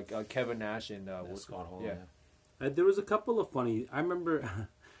just Kevin Nash and what's Scott Hall. Yeah. There was a couple of funny. I remember.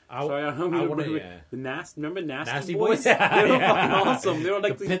 I Sorry, I don't remember. wanna, yeah. The Remember Nasty, Nasty Boys? Boys? They were Yeah. fucking awesome. They were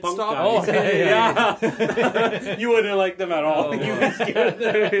like The these pit punk stop? guys. Oh, yeah. You wouldn't like them at all. Oh, You were scared.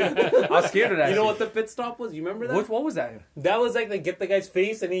 I was scared of that. You know shit. what the pit stop was? You remember that? What was that? That was like they get the guy's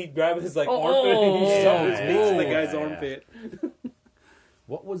face and he'd grab his like Oh, armpit and he'd oh, shove his yeah, face in the yeah, guy's yeah. armpit.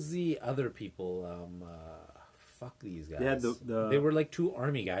 What was the other people? Fuck these guys. They had They were like 2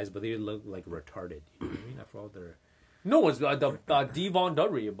 army guys, but they looked like retarded. You know what I mean? I forgot their. No, it's the Devon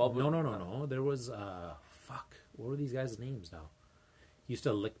Dudley above. No. There was fuck. What were these guys' names now? He used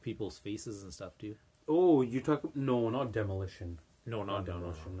to lick people's faces and stuff too. Oh, you talk? No, not demolition. No, not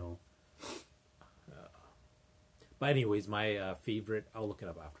Demolition. No. But anyways, my favorite. I'll look it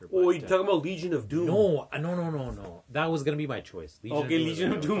up after. Oh, but, you're talking about Legion of Doom? No. That was gonna be my choice.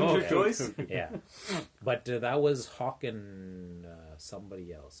 Legion of Doom is your choice. Yeah, but that was Hawk and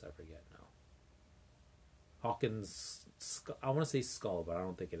somebody else. I forget now. Hawkins. I want to say Skull, but I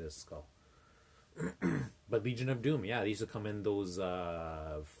don't think it is Skull. But Legion of Doom, yeah, they used to come in those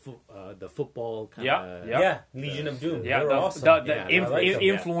the football kind of Legion of Doom. Yeah, they're awesome.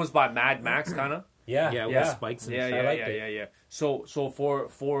 Influenced by Mad Max, kind of. with spikes and shit. Yeah. So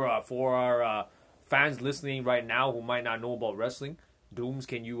for our fans listening right now who might not know about wrestling, Dooms,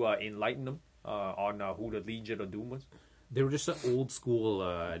 can you enlighten them on who the Legion of Doom was? They were just an old school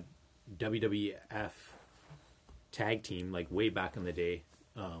WWF tag team, like way back in the day.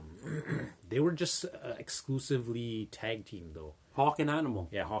 They were just exclusively tag team though. Hawk and Animal.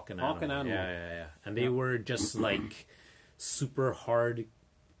 Yeah, Hawk and Animal. Yeah. And they were just like super hard,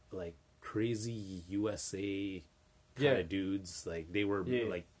 like crazy USA kind of dudes. Like they were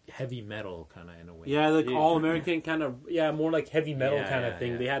like heavy metal kind of in a way. Yeah, like all American kind of. Yeah, more like heavy metal kind of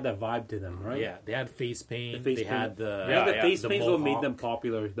thing. They had that vibe to them, right? Yeah, they had face paint. They had the face paint is what made them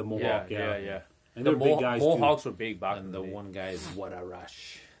popular. The mohawk. Yeah. And the they're big guys Mohawks too. were big back and in the day. one guy's "What a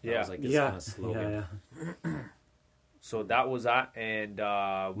Rush." Yeah. That was like his kind of slogan. Yeah. So that was that, and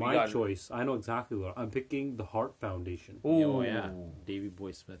my choice. I know exactly what I'm picking. The Hart Foundation. Oh yeah, Davey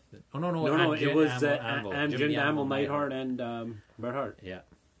Boy Smith. Oh no, it was Jim Amble, Neidhart, and Bret Hart. Yeah,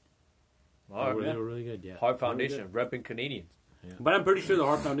 they were really good. Yeah, Hart Foundation, repping Canadians. Yeah. But I'm pretty sure the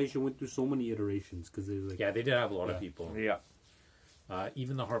Hart Foundation went through so many iterations because they like they did have a lot of people. Yeah,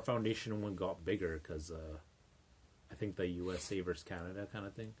 even the Hart Foundation one got bigger because. I think the USA versus Canada kind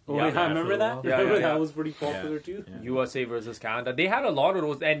of thing. Oh, I remember that. That was pretty popular too. Yeah. USA versus Canada. They had a lot of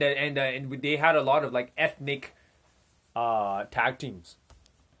those, and they had a lot of like ethnic tag teams.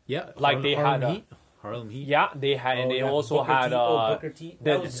 Yeah, like they had Harlem Heat. Yeah, they had. And they also Booker had Booker T.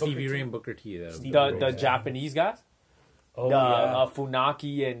 the Stevie Ray and Booker T. The Japanese guys.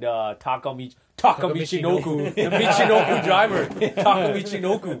 Funaki and Takamichi Noku, the Michinoku driver, Takamichi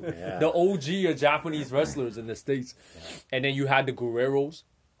Noku, the OG of Japanese wrestlers in the States. And then you had the Guerreros,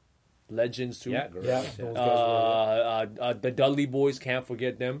 legends too. The Dudley Boys, can't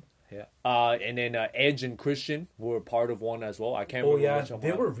forget them. Yeah. And then Edge and Christian were part of one as well. I can't remember which one.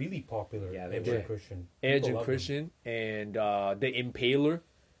 They were really popular. Yeah, they were. Christian. Edge and Christian and the Impaler.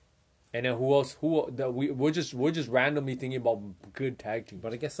 And then who else? We're just randomly thinking about good tag teams.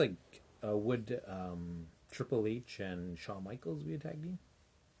 But I guess like would Triple H and Shawn Michaels be a tag team?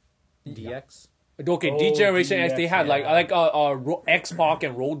 DX. Okay, D-Generation X. They had like X-Pac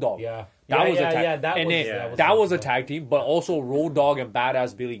and Road Dogg. Yeah. That was a tag. That was a tag team, but also Road Dogg and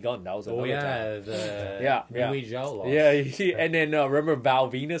Badass Billy Gunn. That was another tag. New Age Outlaws. Yeah, and then remember Val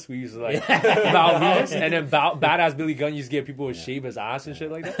Venus? We used to like Val Venus, and then Badass Billy Gunn used to get people to shave his ass and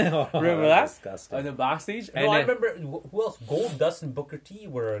shit like that. Remember that? Disgusting. On the backstage. No, I remember who else? Gold Dust and Booker T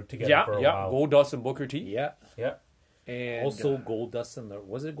were together for a while. Gold Dust and Booker T. Yeah. And also Gold Dust and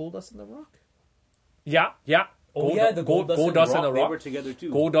was it Gold Dust and the Rock? Yeah. The Gold Dust and the Rock. They were together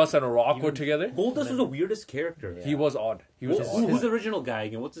too. Gold Dust and the Rock were together. Gold Dust was the weirdest character. Yeah. He was odd. Who's the original guy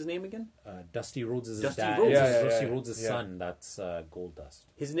again? What's his name again? Dusty Rhodes is his Dusty dad. Rhodes. Dusty Rhodes' son. That's Gold Dust.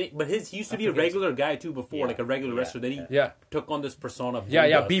 His name, but he used to be a regular guy too before, like a regular wrestler. Then he took on this persona. Of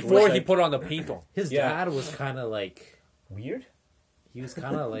Dust, before he put on the paint on. His dad was kind of like weird. He was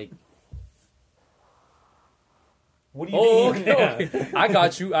kind of like. What do you mean? Okay. I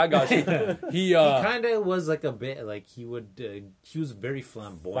got you. He kind of was like a bit like he was very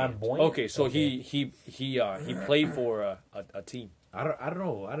flamboyant. Okay, so he played for a team. I don't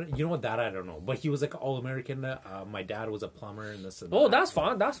know. You know what, that I don't know. But he was like all American. My dad was a plumber and this and that. Oh, that's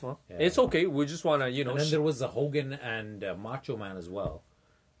fine. Yeah. It's okay. We just want to And then there was a Hogan and Macho Man as well.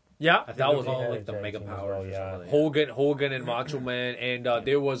 Yeah, I think that was all like the Mega Powers. Well, Hogan and Macho Man, and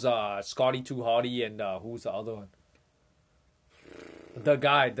there was Scotty Too Hotty and who's the other one? The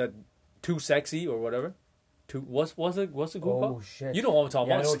guy, the Too Sexy or whatever. What's the group called? Shit. You know what I'm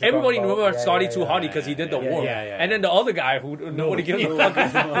talking about. Everybody remember Scotty Too Hotty because he did the war. And then the other guy who nobody gives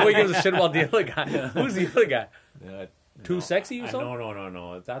a shit about the other guy. Who's the other guy? Too Sexy or something?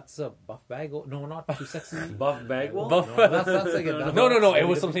 No. That's a Buff Bagwell. No, not Too Sexy. Buff Bagwell? That's like a... No. It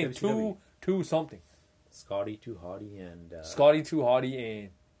was something Too something. Scotty Too Hotty and... Scotty Too Hotty and...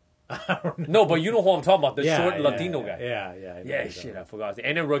 No, but you know who I'm talking about, the short Latino guy. Yeah, shit, I forgot.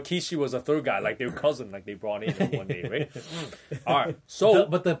 And then Rikishi was a third guy, like their cousin, like they brought in one day, right? All right, so...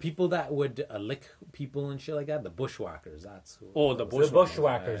 But the people that would lick people and shit like that, the Bushwhackers, that's... the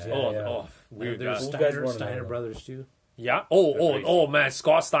Bushwhackers, weird guys. Steiner brothers, too. Yeah? Oh, man,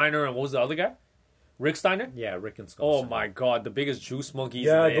 Scott Steiner, and what was the other guy? Rick Steiner? Yeah, Rick and Scott. Oh Steiner. my God, the biggest juice monkeys.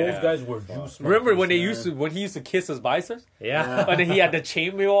 Yeah, in the- those guys were juice. Remember when monkeys, when he used to kiss his biceps? Yeah. And then he had the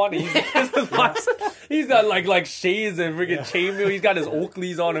chainmail on and he used to kiss his biceps? He's got like shades and freaking chainmail. He's got his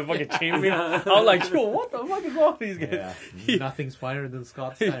Oakleys on and fucking chainmail. I was like, yo, what the fuck is wrong with these guys? Yeah. Nothing's finer than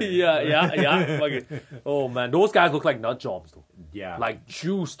Scott Steiner. yeah. Fucking, oh man, those guys look like nut jobs though. Yeah. Like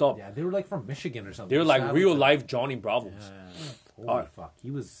juiced up. Yeah, they were like from Michigan or something. They were like Savage. real life Johnny Bravos. Holy Alright. fuck. He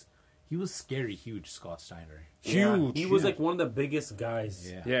was scary huge, Scott Steiner. Huge. He was like one of the biggest guys.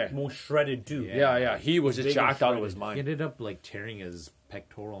 Yeah. Yeah. Most shredded too. Yeah. He was just Big jacked and out of his He mind. ended up like tearing his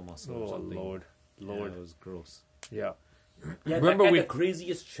pectoral muscle or Oh something. Lord. Yeah, it was gross. Yeah. Yeah, Remember had we- the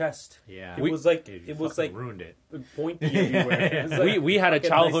craziest chest. Yeah. It was like It it was fucking like ruined it. pointy everywhere. It was like We had a fucking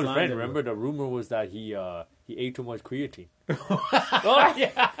childhood nice friend. lines Remember the rumor was that he ate too much creatine. Oh,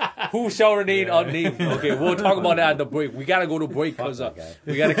 yeah. Who shall remain unnamed? Okay, we'll talk about that at the break. We gotta go to break because that guy.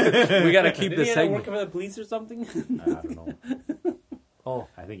 we gotta keep Did this he end up segment. working for the police or something? I don't know. Oh,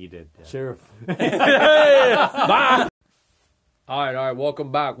 I think he did. Yeah. sheriff. Bye. All right.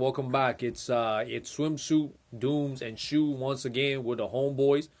 Welcome back. It's swimsuit, dooms, and shoe once again with the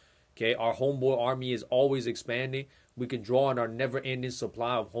homeboys. Okay, our homeboy army is always expanding. We can draw on our never-ending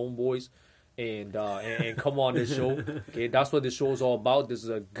supply of homeboys, and come on this show. Okay, that's what this show is all about. This is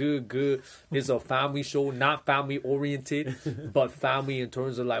a good. This is a family show, not family oriented, but family in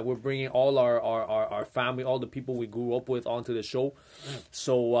terms of like we're bringing all our family, all the people we grew up with onto the show.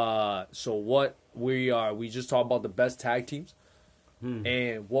 So what we just talked about the best tag teams.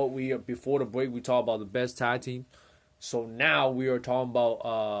 And what we before the break we talked about the best tag team. So now we are talking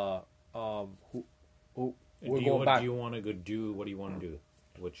about we're going back. Do you want to go do? What do you want to do?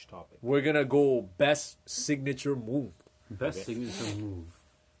 Which topic? We're gonna go best signature move. Best signature move.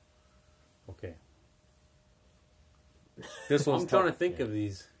 Okay. This one's I'm trying to tough. think of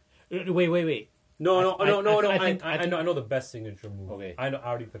these. Wait. No. I think- I know the best signature move. Okay. I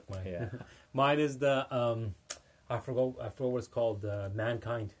already picked mine. Yeah. Mine is the I forgot what it's called.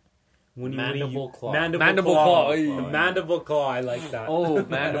 Mankind. Mandible claw. Mandible claw. The Oh, yeah. mandible claw. I like that. Oh,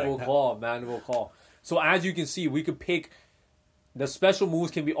 mandible claw. So as you can see, we could pick. The special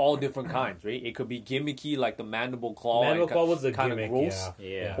moves can be all different kinds, right? It could be gimmicky, like the mandible claw. Mandible claw was a kind of gimmick, gross.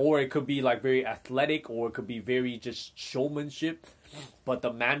 Yeah. Or it could be like very athletic, or it could be very just showmanship. But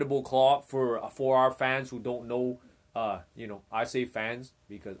the mandible claw for our fans who don't know, I say fans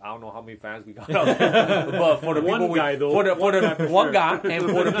because I don't know how many fans we got out there. But for the One people guy, though. for the one sure. guy, and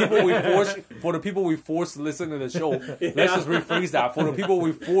for the people we force to listen to the show, let's just rephrase that. For the people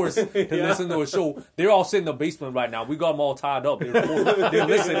we force to listen to a show, they're all sitting in the basement right now. We got them all tied up. They're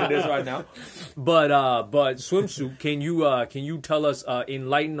listening to this right now. But swimsuit, can you tell us,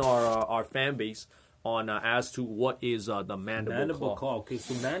 enlighten our fan base on as to what is the mandible claw? Okay,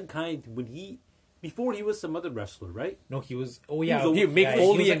 so Mankind before he was some other wrestler, right? No, he was. Oh yeah, He Mick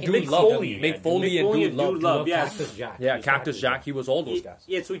Foley and Dude Love. Mick Foley and Dude Love. Yeah. Cactus Jack. Yeah, He was Cactus Jack. He was all those guys.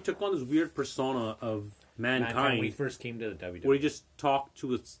 Yeah, so he took on this weird persona of Mankind Mankind, when he first came to the WWE. where he just talked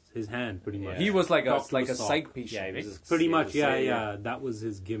to his hand, pretty much. He was like Talked to a his sock. psych patient. Yeah, he right? was Pretty it much, was- yeah. That was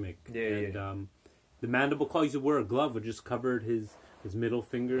his gimmick. Yeah, and, yeah. The mandible claw, he used to wear a glove that just covered his middle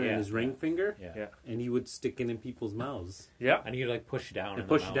finger Yeah, and his ring finger, Yeah. and he would stick it in people's mouths. Yeah. And you like push down And in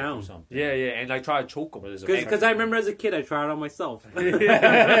push the mouth down. or something. Yeah, and like try to choke him. Because I remember as a kid, I tried it on myself.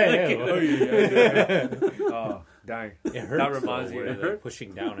 Oh, dang. It hurts. That reminds though, you. where they're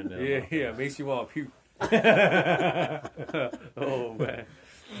pushing down into the mouth. Yeah, makes you want to puke. Oh man,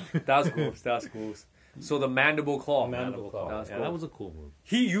 that's gross. So the mandible claw. Mandible claw. That's Yeah, cool. that was a cool move.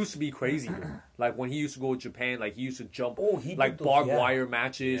 He used to be crazy. Like when he used to go to Japan, like he used to jump He like did those, barbed yeah. wire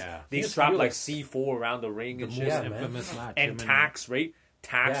matches. Yeah. They He used to strapped do, like like, C4 around the ring and The shit. most Yeah, man. infamous match. And tax, right?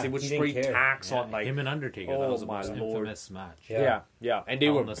 Tax. Yeah, They would he didn't spray care. tax on like him and Undertaker. Oh, that was the my most Lord. infamous match. yeah. And they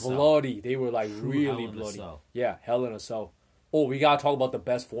Hell were in a Cell. bloody. They were like True really Hell in a bloody. Cell. Yeah, Hell in a Cell. Oh, we gotta talk about the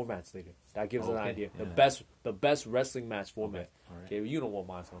best formats later. That gives an Okay, idea. yeah. The best wrestling match format. alright. Okay, you know what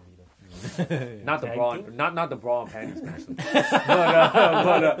mine's gonna be though. Not the Tag bra, team? not the bra and panties match.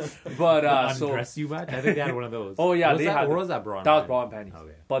 but so Undress you match? I think they had one of those. oh yeah, was they that, had or was that Braun? that was bra and panties.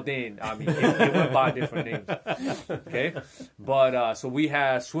 Okay. But then I mean it went by different names. Okay, but so we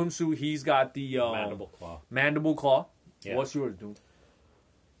had swimsuit. He's got the mandible claw. Yeah. What's yours, dude?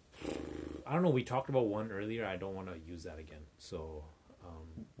 I don't know. We talked about one earlier. I don't want to use that again. So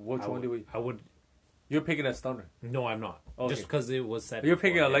Which one do we? I would. You're picking a stunner. No, I'm not. Okay. Just because it was said. You're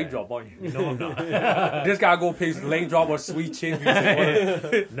picking before, a leg drop, aren't you? No, I'm not. This guy go pick leg drop or sweet chin.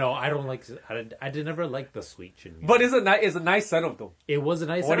 No, I don't like. I did never like the sweet chin. But it's a nice setup though. It was a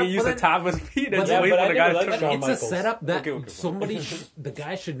nice When setup. he used to but tap his feet and But yeah, wait but for I the guy never to liked turn. Shawn it's Michaels. a setup that Okay, somebody, the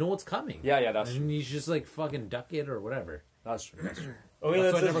guy should know what's coming. Yeah, that's true. And he's just like fucking duck it or whatever. That's true. That's true. Okay,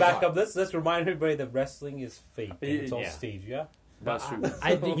 That's what I let's never back got. up. Let's remind everybody that wrestling is fake. And it's all Yeah. stage, yeah? That's true.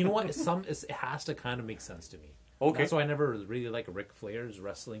 You know what? It has to kind of make sense to me. Okay. That's why I never really like Ric Flair's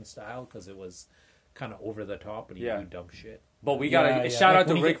wrestling style because it was kind of over the top and he Yeah. would do dumb shit. But we gotta Yeah, yeah. shout out to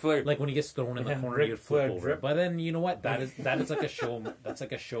when he Ric get- Flair. Like when he gets thrown in the Yeah, corner, Ric he would flip Flair over. drip. But then you know what? That is like a show. That's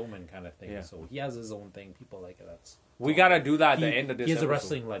like a showman kind of thing. Yeah. So he has his own thing. People like it. We gotta do that at He, the end of this he's a episode.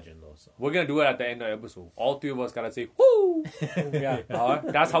 wrestling legend though. So We're gonna do it at the end of the episode. All three of us gotta say woo. Yeah.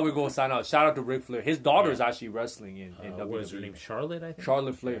 That's how we're gonna sign out. Shout out to Ric Flair. His daughter is actually wrestling in what is her WWE. name? Charlotte, I think.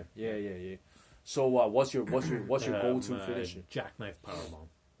 Charlotte Flair. Yeah. So what's your go-to finisher? Jackknife powerbomb.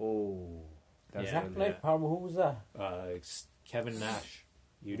 Oh, that's Yeah. Jackknife Power, who was that? It's Kevin Nash.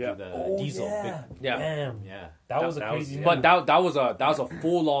 You Yeah. do the Oh, diesel. yeah. Yeah. Damn. Yeah. That was a crazy yeah. But that was a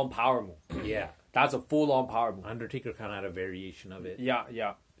full-on power move. Yeah. That's a full-on power move. Undertaker kind of had a variation of it. Yeah.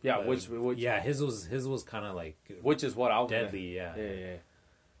 But, Which yeah, his was kind of like which is what I was deadly. Yeah.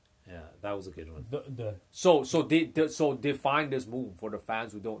 Yeah. That was a good one. So define this move for the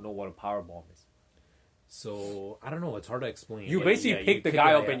fans who don't know what a power bomb is. So I don't know. It's hard to explain. You basically pick the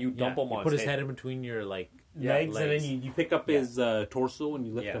guy up and you dump him you on put his his head. head in between your legs, legs. and then you pick up his torso and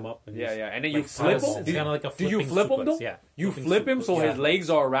you lift Yeah. him up. And Yeah, just- yeah, and then like you flip fireball. him. It's kinda like a do you flipping flip him though? suplex, yeah. You Flipping flip him so suplex, his yeah. legs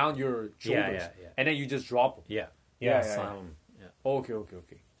are around your shoulders, yeah. and then you just drop him. Yeah. Yeah, Slam him. Yeah. Okay.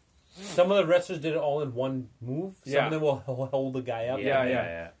 Some of the wrestlers did it all in one move. Some Yeah. of them will hold the guy up. Yeah, and then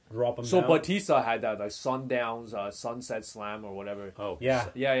yeah. drop him So down. Batista had that like Sundowns, Sunset Slam or whatever. Oh Yeah.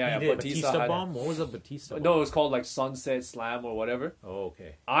 Yeah. He did. Batista Batista had bomb. What was a Batista? No, it bomb? was called like Sunset Slam or whatever. Oh,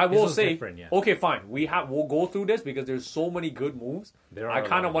 okay. I His will was say, different, yeah. okay, fine. We'll go through this because there's so many good moves. There are I a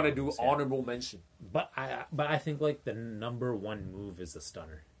kind lot of of want to good do moves, yeah. honorable mention. But I think like the number one move is the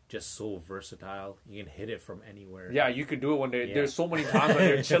stunner. Just so versatile. You can hit it from anywhere. Yeah, you could do it when Yeah. there's so many times when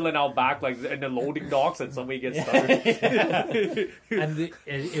they're chilling out back, like in the loading docks, and somebody gets started. And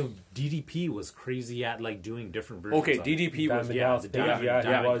DDP was crazy at like doing different versions. Okay, of it. DDP was Diamond Yeah, Dallas the Page, diamond, yeah,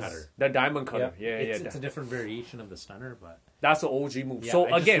 diamond he was. cutter. the diamond cutter. Yeah, It's a different variation of the stunner, but That's the OG move. yeah, So I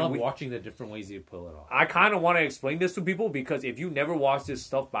just again, love watching the different ways you pull it off. I kind of want to explain this to people because if you never watched this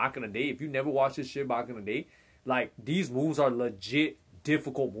stuff back in the day, if you never watched this shit back in the day, like these moves are legit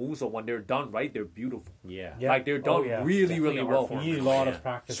difficult moves. So when they're done right, they're beautiful. Yeah. Yeah. Like they're done Oh, yeah. really, Definitely really art well. form. You need a lot Yeah. of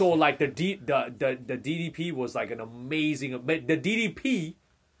practice. So like the DDP was like an amazing, but the DDP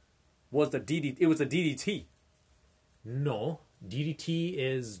was the DDT. It was the DDT. No, DDT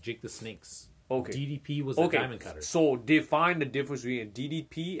is Jake the Snake's. Okay. DDP was the Okay, diamond cutter. so define the difference between a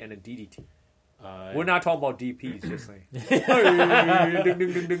DDP and a DDT. We're not talking about DPs, just saying. Ding, ding,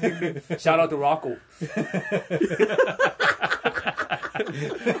 ding, ding, ding, ding. Shout out to Rocco.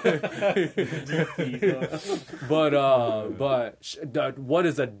 But what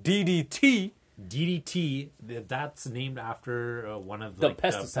is a DDT? DDT, that's named after one of The like,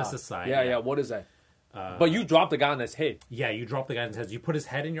 pesticide. pesticide. Yeah. What is that? But you drop the guy on his head. Yeah, you drop the guy in his head. You put his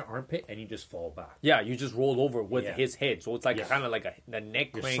head in your armpit and you just fall back. Yeah, you just roll over with Yeah. his head. So it's like Yeah. kind of like the neck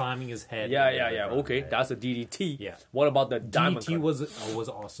You're crank. slamming his head. Yeah. and then Okay, right. that's a DDT. Yeah. What about the diamond DDT cutter? was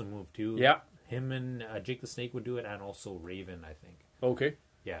an awesome move too. Yeah. Him and Jake the Snake would do it, and also Raven, I think. Okay.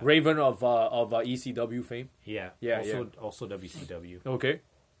 Yeah. Raven of ECW fame. Yeah. Yeah, Also WCW. Okay.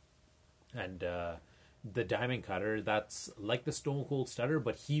 And the diamond cutter, that's like the Stone Cold Stunner,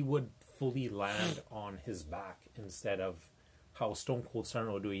 but he would fully land on his back instead of how Stone Cold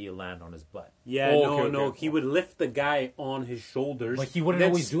Stunner would do. He'd land on his butt. Yeah, Oh, no. okay. He would lift the guy on his shoulders. But he wouldn't then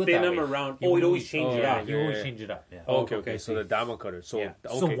always do it spin that him way. around. He He'd would always change it yeah, up. He would always change it up. Yeah. Okay. So the diamond cutter. So Yeah.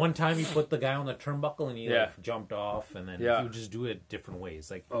 okay. So one time he put the guy on the turnbuckle and he Yeah. like jumped off, and then Yeah. he would just do it different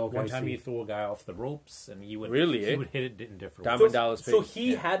ways. Like Okay, one I time see. he threw a guy off the ropes, and he would Really, he eh? would hit it in different Diamond ways. Dallas So Page.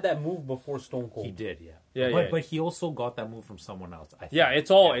 he had that move before Stone Cold. He did, yeah. Yeah. But he also got that move from someone else. I think. Yeah,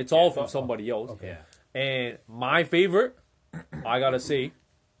 it's all Yeah. from somebody else. Okay. Yeah. And my favorite, I gotta say,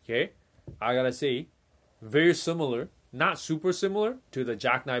 very similar, not super similar to the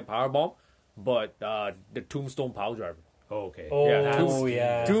Jackknife Powerbomb, but the Tombstone Power Driver. Oh, okay. Oh,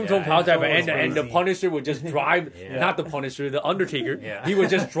 yeah. Tombstone pile driver, That was and the crazy. Punisher would just drive, not the Punisher, the Undertaker. He would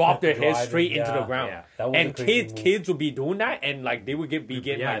just drop their head Driving, straight into the yeah. ground. Yeah. That was a And crazy move. kids would be doing that, and like they would be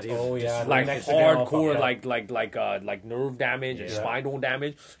getting like, Oh, yeah. like the Mexican off, hardcore, yeah. like nerve damage and Yeah. spinal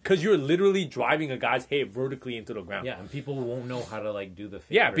damage, because you're literally driving a guy's head vertically into the ground. Yeah, and people won't know how to like do the.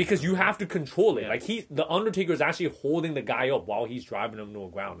 Yeah, fake because you version. have to control it. Yeah. Like the Undertaker is actually holding the guy up while he's driving him to the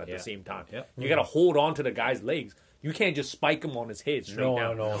ground at the same time. Yep. You got to hold on to the guy's legs. You can't just spike him on his head straight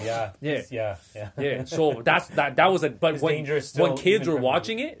down. No, yeah. Yeah. Yeah. Yeah, so that was a. But It's when dangerous still, when kids even are from-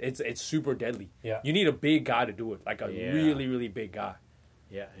 watching it, it's super deadly. Yeah. You need a big guy to do it, like a Yeah. really big guy.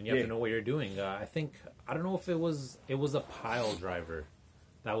 Yeah, and you have Yeah. to know what you're doing. I don't know if it was a pile driver.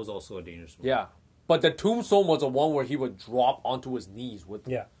 That was also a dangerous move. Yeah, but the Tombstone was the one where he would drop onto his knees with.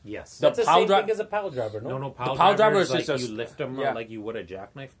 Yeah. Yes. The That's the pile same dri- thing as a pile driver, no? No, pile, pile driver driver is is like just you lift them yeah. like you would a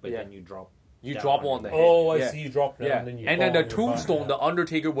jackknife, but Yeah. then you drop. You down drop on on the your head. Oh, I Yeah. see. You drop down, Yeah, and then you and then fall the on your Tombstone, back. the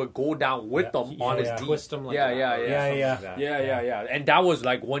Undertaker would go down with Yeah. them on his Yeah. knees. Twist them like Yeah, that, yeah, or yeah. something Yeah, like that. Yeah. And that was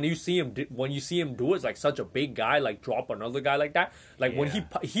like when you see him do it, it's like such a big guy, like drop another guy like that. Like when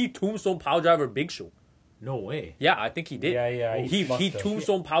he Tombstone pile driver Big Show. No way. Yeah, I think he did. Yeah, He must have.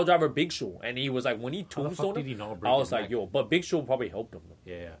 Tombstone pile driver Big Show, and he was like when he How the fuck tombstone did he him, not break I was his like, neck? yo, but Big Show probably helped him.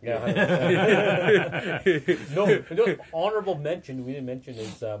 Yeah. Yeah. No, honorable mention we didn't mention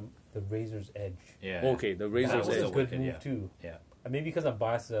is the Razor's Edge. Yeah. Okay, the That Razor's was a Edge, good wicked, move yeah. too. Yeah. Maybe because I'm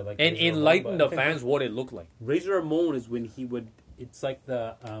biased, like and Razor Ramon, enlighten but the I think fans what it looked like. Razor Ramon is when he would. It's like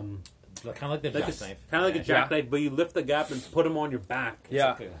the Kind of like the like jackknife. kind of like a Yeah. jackknife, but you lift the gap and put him on your back.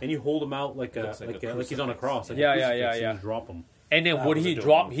 Yeah. like and you hold him out like Looks like a like he's on a cross. Like Yeah, a yeah, crucifix, yeah. and you drop him. And then That would was he a dope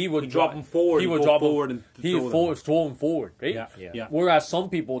drop? move. He would He'd drop him forward. He He'd would go drop forward him. and He throw would him. throw him forward, right? Yeah, Yeah. yeah. Whereas some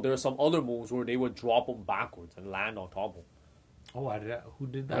people, there are some other moves where they would drop him backwards and land on top of him. Oh, who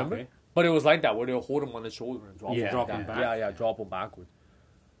did that? Remember? Okay. But it was like that, where they would hold him on the shoulder and drop Yeah, him drop back. him back. Yeah, drop him backwards.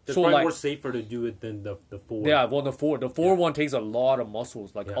 It's So, probably like- more safer to do it than the forward. Yeah, well, the four one takes a lot of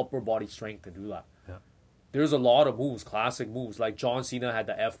muscles, like Yeah. upper body strength to do that. Yeah. There's a lot of moves, classic moves, like John Cena had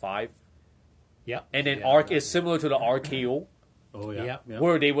the F5, Yeah. and then Yeah. is similar to the RKO, Oh Yeah. yeah.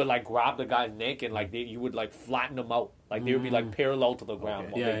 where they would like grab the guy's neck and like you would like flatten them out, like they would be like parallel to the ground,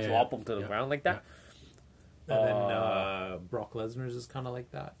 Okay. while Yeah, they yeah, drop yeah. them to the Yeah. ground like that. And then Brock Lesnar's is kind of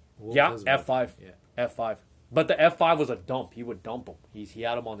like that. What Yeah, was his move? F5. Yeah. F5. But the F5 was a dump. He would dump him. He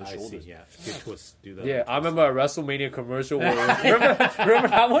had him on the I see. shoulders. Yeah. Good twist. Do that. Yeah, I remember a WrestleMania commercial where remember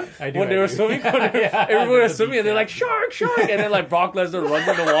that one? I do, when they I were do. swimming, everyone was swimming and they're like shark, and then like Brock Lesnar runs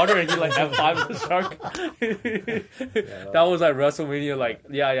in the water and he like F5 the shark. That was like WrestleMania, like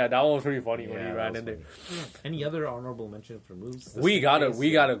that one was pretty funny when he Yeah, ran that in there. was Any other honorable mention for moves? We gotta go.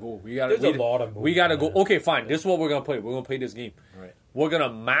 We gotta. There's a lot of We moves, gotta go. man. Okay, fine. This is what we're gonna play. We're gonna play this game. All right. We're gonna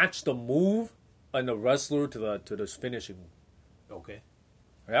match the move and the wrestler to the finishing move. Okay.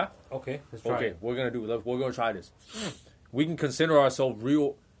 Yeah. Okay, let's try Okay, it. we're gonna try this. We can consider ourselves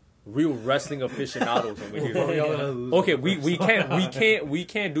real wrestling aficionados over here. Okay, we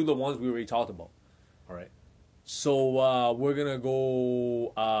can't do the ones we already talked about. All right. So we're gonna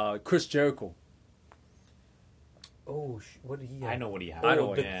go Chris Jericho. Oh, what did he have? I know what he had. I know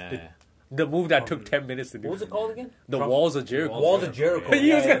what he Yeah. The move that took 10 minutes to do. What was it called again? The Trump- Walls of Jericho. Walls of Jericho.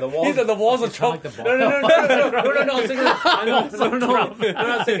 He was Yeah, gonna- the walls. he said the walls of It's kinda Trump. like the No, No, I was thinking I'm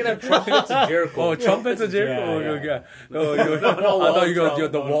not thinking of trumpets of Jericho. Oh, trumpets of Jericho. Yeah, Oh, yeah. okay. Oh, I thought you were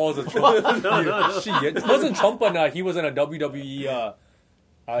going the walls of Trump. Shit, wasn't Trump on? He was in a WWE.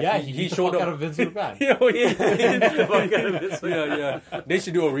 Yeah, he showed out up. of Vince McMahon. Yeah. They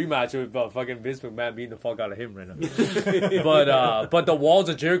should do a rematch with fucking Vince McMahon beating the fuck out of him right now. But the walls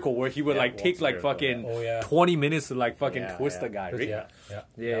of Jericho, where he would like Walls take of like Jericho, fucking yeah. Oh, yeah. 20 minutes to like fucking Yeah, twist yeah. the guy, right?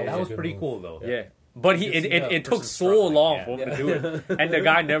 Yeah. That was a good pretty move. cool though. Yeah. But You can see the it took person so struggling, long yeah. for him to do it. And the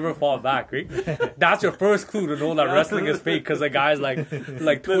guy never fought back, right? That's your first clue to know that wrestling is fake, because the guy's like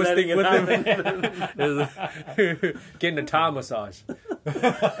twisting with him. Getting a Thai massage.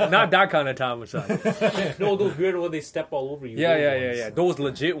 Not that kind of Thai massage. No, those weird when they step all over you. Yeah. Those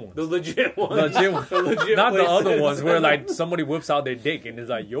legit ones. The legit ones. Legit ones. The legit Not the places. other ones where like somebody whips out their dick and it's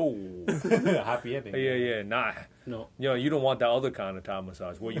like, yo. Happy ending. Yeah, nah. No. You don't want that other kind of Thai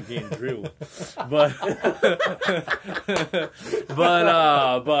massage where you're getting drilled. But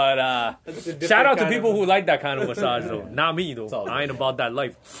shout out to people who like that kind of massage though. Not me though. all I ain't about that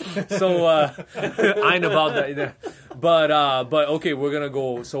life. So I ain't about that either. But okay, we're gonna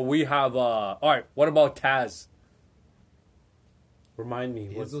go. So we have all right, what about Taz? Remind me.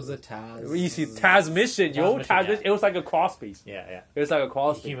 This was a Taz. You see Taz Mission, yo. Taz Taz Mission, Mission. It was like a crossface. Yeah. It was like a He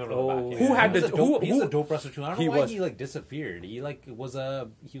crossface. came out of Oh. the back. Who had He was the- a dope- who- He's a dope wrestler too. I don't he know why was. he like disappeared. He like was a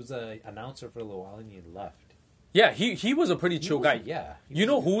announcer for a little while and he left. Yeah, he was a pretty chill guy. Yeah. You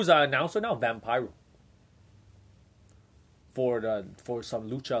know who's an announcer now? Vampiro. For some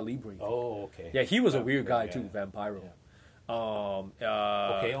Lucha Libre. Oh, okay. Yeah, he was a weird guy yeah. too, Vampiro.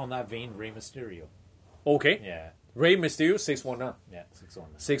 Okay, on that vein, Rey Mysterio. Okay. Yeah. Rey Mysterio, 619. Yeah,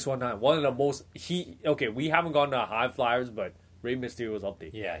 619. 619. One of the most we haven't gone to high flyers, but Rey Mysterio was up there.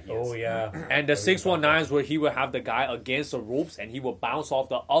 Yeah, he Oh is. yeah. And the 619s where he would have the guy against the ropes and he would bounce off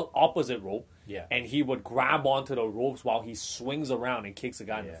the opposite rope. Yeah. And he would grab onto the ropes while he swings around and kicks a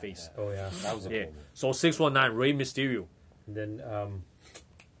guy in the face. Oh yeah. That was a Yeah. cool move. So 619, Rey Mysterio. And then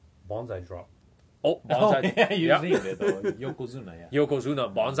bonsai drop. Oh, Bonsai. yeah, you yeah. named it though. Yokozuna, yeah.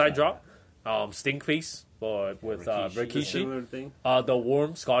 Yokozuna, Bonsai drop. Stinkface with Rikishi. Similar thing. The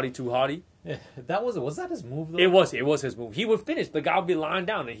Worm, Scotty Too Hottie. Yeah, was that his move though? It was his move. He would finish. The guy would be lying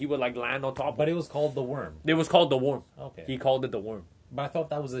down and he would like land on top. But it was called the Worm. It was called the Worm. Okay. He called it the Worm. But I thought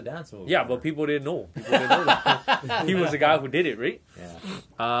that was a dance move. Yeah, but people didn't know. People didn't know that. He was the guy who did it, right?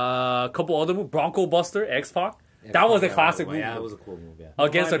 Yeah. A couple other moves. Bronco Buster, X-Pac. That was a classic move. Yeah, that was a cool move, yeah.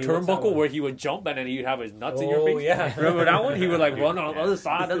 Against a Remind me, what's that turnbuckle one? where he would jump and then he'd have his nuts in your Oh, face. yeah. Remember that one? He would like run on the other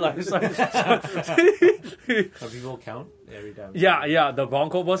side. And like, Some people count every time. yeah, the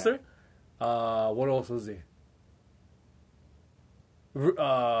Bronco Buster. What else was there?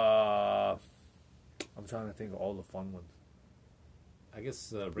 I'm trying to think of all the fun ones. I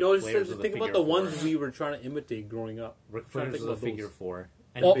guess No, Ric just Flair's was think the about figure the four. ones we were trying to imitate growing up. Ric Trying to Flair's think was a about figure those. four.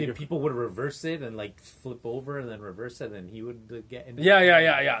 And Oh. people would reverse it and like flip over and then reverse it and he would get in.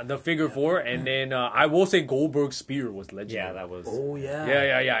 Yeah. The figure four, and then I will say Goldberg's spear was legendary. Yeah, that was. Oh yeah.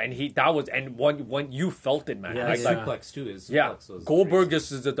 Yeah, and and when you felt it, man. Yeah, like, His yeah. suplex too. His yeah, suplex was Goldberg crazy.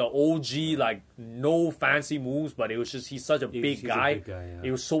 just is the OG, like no fancy moves, but it was just he's such a big he's a guy. big guy, yeah.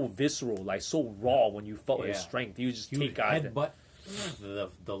 It was so visceral, like so raw when you felt his Yeah. strength. He would just He take would guys. headbutt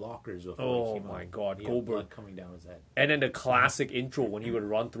the lockers before Oh he came my out. God, He had Goldberg. blood coming down his head. And then the classic intro when he would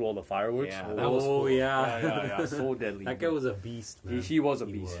run through all the fireworks. Yeah, oh, that was cool. yeah, so deadly. That guy was a beast, man. he was a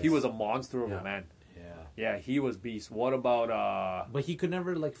beast. He was a monster of Yeah. a man. Yeah. Yeah, he was beast. What about But he could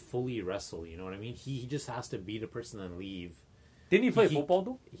never like fully wrestle, you know what I mean? He just has to beat a person and leave. Didn't he play He- football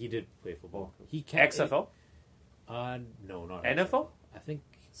though? He did play football. He can't XFL? no, not NFL? I think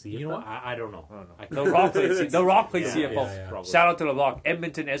CFL? you know what? I don't know. I don't know. The Rock plays. The Rock plays Yeah, CFL. yeah. Probably. Shout out to the Rock.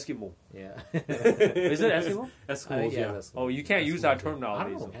 Edmonton Eskimo. Yeah. Is it Eskimo? Eskimos, yeah. that's Oh, you can't use that term I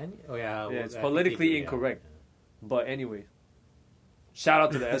don't nowadays. know. Can you? Oh yeah. Yeah, it's I think politically they do, yeah. incorrect. But anyway, shout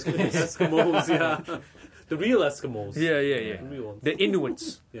out to the Eskimos. Eskimos, yeah. The real Eskimos. yeah. The real ones. The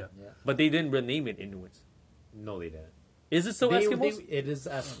Inuits. Yeah. Yeah. But they didn't rename it Inuits. No, they didn't. Is it still Eskimos? It is.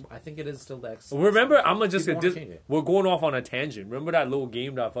 I think it is still the Eskimos. Remember, I'm gonna just People wanna change it. we're going off on a tangent. Remember that little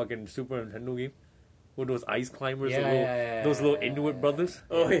game, that fucking Super Nintendo game, with those ice climbers, those little Inuit brothers.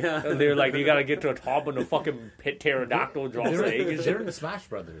 Oh yeah. And they're like, you gotta get to the top, and the fucking pit pterodactyl drops the egg and They're shit. in the Smash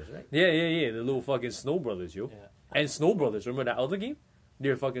Brothers, right? Yeah. The little fucking Snow Brothers, yo. Yeah. And Snow Brothers. Remember that other game?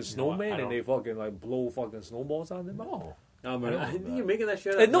 They're fucking I snowmen, don't. and they fucking like blow fucking snowballs out of their mouth. No. Oh man, I I don't think you're making that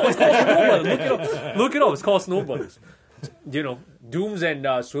shit up. No, it's called Snow Brothers. Look it up. Look it up. It's called Snow Brothers. You know, Dooms and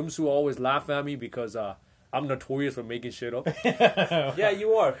Swimsuit always laugh at me because I'm notorious for making shit up. Yeah,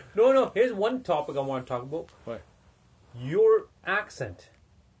 you are. No. Here's one topic I want to talk about. What? Your accent.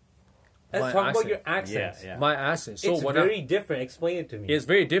 Let's My talk accent. about your accent. Yeah. My accent. So It's when very different. Explain it to me. it's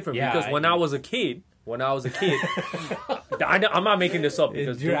very different Yeah, because when I was a kid, I'm not making this up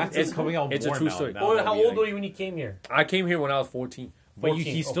because Your dude, accent's coming out it's more a true now. story. Now Oh, that how we, old like- were you when you came here? I came here when I was 14. But 14.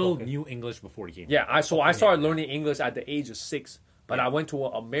 he still Okay. knew English before he came. Yeah, I started learning English at the age of 6, but I went to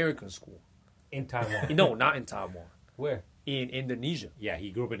an American school. In Taiwan. No, not in Taiwan. Where? In Indonesia. Yeah, he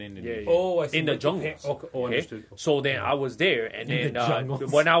grew up in Indonesia. Yeah. Oh, I see. In the Like your jungles. Okay. Oh, Okay? understood. So then I was there, and In then the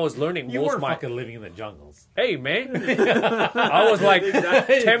jungles. when I was learning, You most were of my fucking living in the jungles. hey man, I was like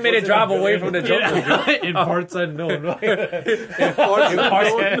 10-minute drive away from the jungle. dude. in parts unknown.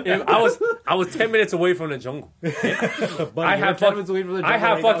 I was 10 minutes away from the jungle. I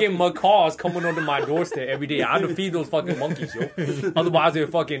have fucking macaws coming onto my doorstep every day. I had to feed those fucking monkeys, yo. Otherwise, they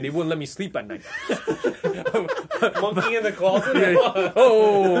wouldn't let me sleep at night. Monkey in the closet?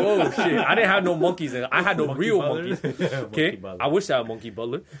 Oh shit! I didn't have no monkeys. I had no real butlers? monkeys. Monkey Okay, butler. I wish I had a monkey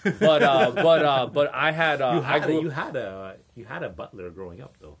butler, but I had You had a butler growing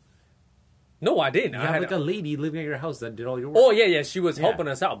up though. no, I didn't. You I had had like a lady living at your house that did all your work. oh yeah, she was Yeah. helping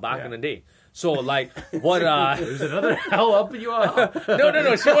us out back Yeah. in the day. So like what? There's another hell up you up. No,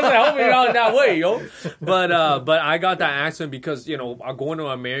 she wasn't helping me out in that way, yo. But I got that accent because I going to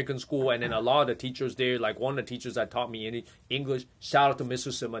an American school, and then a lot of the teachers there, like one of the teachers that taught me English. Shout out to Mr.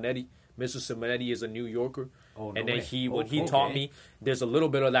 Simonetti. Mr. Simonetti is a New Yorker, Oh, no and then way. he Oh, he okay. taught me. There's a little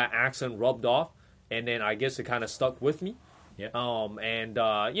bit of that accent rubbed off, and then I guess it kind of stuck with me. Yeah. And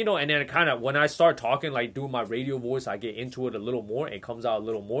and then kind of when I start talking, like doing my radio voice, I get into it a little more. It comes out a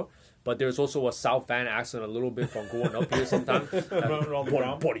little more. But there's also a South fan accent a little bit from growing up here sometimes.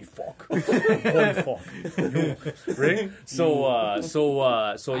 Body fuck. Body fuck. Right?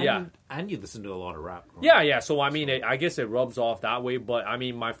 So yeah. And you listen to a lot of rap. Yeah. So I mean, I guess it rubs off that way. But I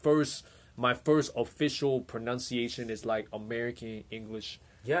mean, my first official pronunciation is like American English.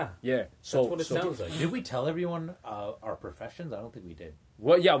 Yeah. Yeah. That's what it sounds like. Did we tell everyone our professions? I don't think we did.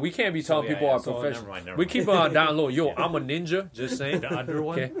 Well, yeah, we can't be telling people our profession. Never We mind. keep it on down low. Yo, I'm a ninja. Just saying. The under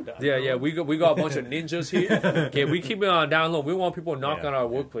one? Okay. The Yeah, under yeah. one? We got a bunch of ninjas here. Okay, we keep it on down low. We want people to knock Yeah, on our yeah.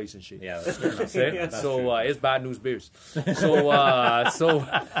 workplace and shit. Yeah, that's fair enough. Okay? That's So true. it's bad news bears.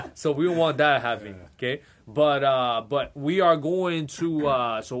 So we don't want that happening. Okay, but we are going to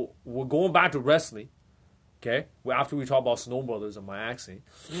so we're going back to wrestling. Okay, well, after we talk about Snow Brothers and my accent,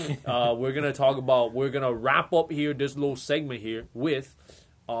 we're gonna wrap up here this little segment here with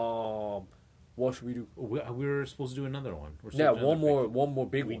what should we do? We were supposed to do another one. Yeah, one more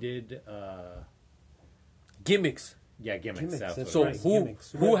big We one. did, Gimmicks. yeah, gimmicks. Gimmicks, That's So what it was.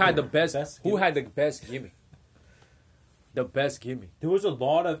 Gimmicks. who had the best Best who had the best gimmick? The best gimmick. There was a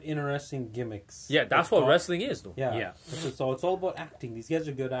lot of interesting gimmicks. Yeah, that's what wrestling is, though. Yeah. Yeah. So it's all about acting. These guys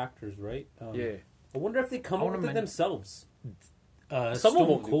are good actors, right? Yeah. I wonder if they come I up wanna with it men- themselves. Some of Stone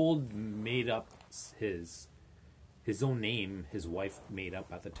them do. Cold made up his own name. His wife made up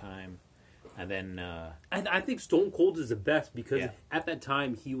at the time, and then I think Stone Cold is the best because Yeah. at that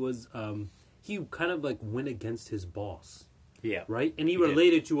time he was he kind of like went against his boss, yeah, right? And he did.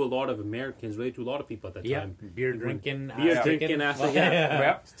 related to a lot of Americans, related to a lot of people at that yeah, time. beer drinking, Beer ass drinking, kicking. ass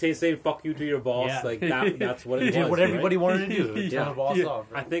Yeah. saying "fuck you" to your boss, Yeah. like that's what it He did was. what everybody right? wanted to do. Turn Yeah. the boss Yeah. off.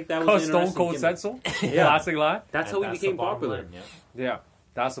 I Right? think that was Because an Stone interesting Cold gimmick. said so. Yeah. Classic line. That's And how he the became bottom popular. line, yeah. Yeah.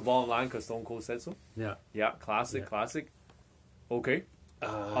 That's the bottom line because Stone Cold said so. Yeah. Yeah. Classic. Yeah. Classic. Okay.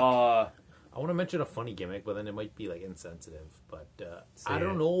 I want to mention a funny gimmick, but then it might be like insensitive. But Say I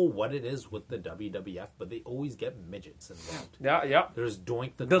don't it. know what it is with the WWF, but they always get midgets involved. Yeah. There's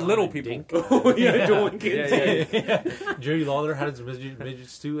Doink the The Clown little and people. Dink. Oh yeah, Doink it. Yeah. Jerry Lawler had his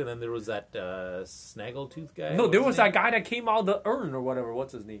midgets too, and then there was that Snaggletooth guy. No, What there his was name? that guy that came out of the urn or whatever.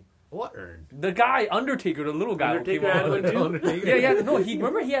 What's his name? What urn? The guy, Undertaker, the little guy. who Undertaker came out had of the one too? Yeah. No,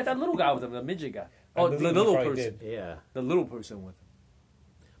 remember he had that little guy with him, the midget guy. Oh, the believe he little probably person. did. Yeah, The little person with him.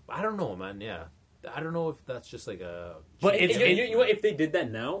 I don't know, man. Yeah, I don't know if that's just like a. But You it's know what? If they did that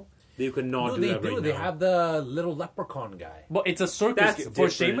now, they could not No, do they that do. right They now. have the little leprechaun guy. But it's a circus That's for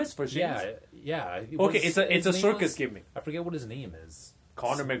different. Sheamus. For Sheamus. Yeah. Okay, it's a His name circus was- gimmick. I forget what his name is.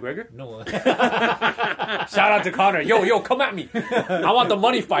 Conor McGregor. No, Shout out to Conor. Yo, come at me. I want the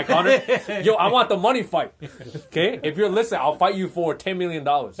money fight, Conor. Yo, I want the money fight. Okay? If you're listening, I'll fight you for $10 million.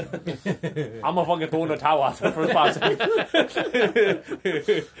 I'm gonna fucking throw in the towel after the first 5 seconds.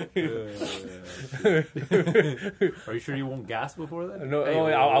 are you sure you won't gas before that? No,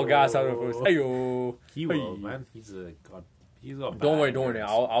 I'll gas out of the first. Ayo. He will, man. He's a god. He's got. Don't worry. bad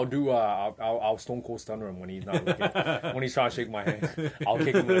nerves. I'll Stone Cold Stunner him when he's not looking. When he's trying to shake my hand, I'll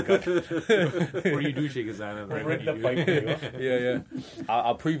kick him in the gut. Or you do shake his hand. And right We're when in the you do. fight. Yeah.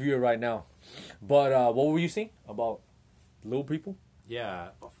 I'll preview it right now. But what were you saying about little people? Yeah,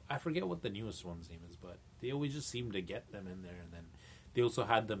 I forget what the newest one's name is, but they always just seem to get them in there. And then they also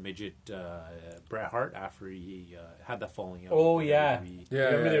had the midget Bret Hart after he had that falling out. Oh, with yeah. WWE.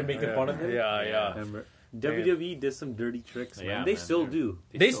 Remember they were making fun of him? Yeah. Remember, WWE did some dirty tricks, man. Yeah, They man, still they're- do.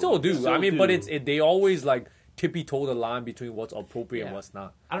 They still do. Still I mean, do. but they always like tippy toe the line between what's appropriate and Yeah. what's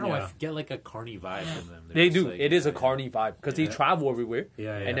not. I don't know. Yeah. I get like a carny vibe from them. They're They just do. like, It is a yeah, carny vibe because they Yeah. travel everywhere.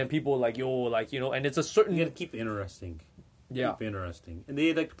 Yeah, yeah. And then people are like, yo, like, and it's a certain. You gotta keep it interesting. Yeah, Keep it interesting. And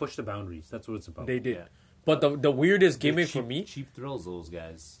they like to push the boundaries. That's what it's about. they did. Yeah. But the weirdest They're gimmick cheap, for me, cheap thrills. Those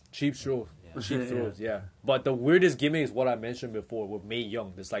guys. cheap throws. Yeah. Cheap throws, yeah. But the weirdest gimmick is what I mentioned before with Mae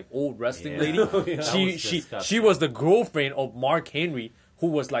Young, this like old wrestling Yeah. lady. That She was she disgusting. was the girlfriend of Mark Henry, who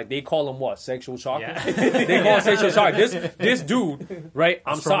was like they call him what, sexual chocolate. Yeah. They call him sexual chocolate. This dude, right?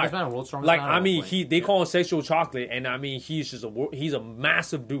 I'm sorry. Strongest man, world's strongest Like man at I one mean, point. they call him sexual chocolate, and I mean he's just he's a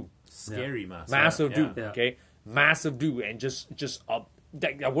massive dude, Scary massive. massive Yeah. dude. Yeah. Okay, massive dude, and just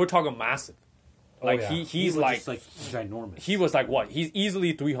we're talking massive. Like yeah. he's He was like just, like ginormous. he was like what? He's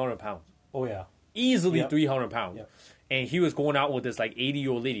easily 300 pounds. Oh, yeah. Easily Yep. 300 pounds. Yep. And he was going out with this like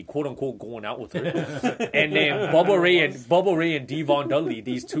 80-year-old lady, quote unquote, going out with her. And then Bubba Ray and Devon Dudley,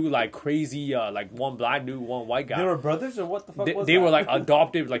 these two like crazy, like one black dude, one white guy. They were brothers or what the fuck was They that? were like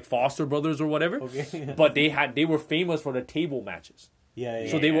adopted, like foster brothers or whatever. Okay. But they were famous for the table matches. Yeah.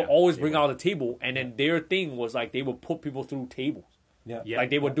 So they would always bring out a table, and then their thing was like they would put people through tables. Yeah. Like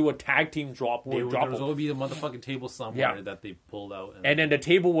they would do a tag team drop. There Drop was them. always be a motherfucking table somewhere that they pulled out. And then the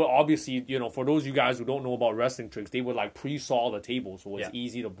table will obviously, for those of you guys who don't know about wrestling tricks, they would like pre-saw the table so it's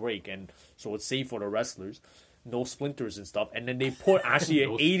easy to break and so it's safe for the wrestlers. No splinters and stuff. And then they put actually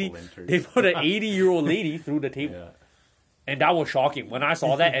No an 80 splinters. they put an 80-year-old lady through the table. Yeah. And that was shocking. When I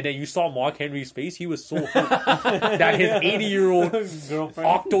saw that and then you saw Mark Henry's face, he was so hooked that his 80-year-old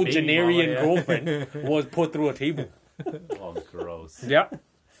octogenarian girlfriend was put through a table. Oh, gross. Yeah.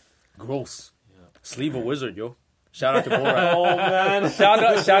 Gross. Yeah. Sleeve a wizard, yo. Shout out to Borat. Oh man! Shout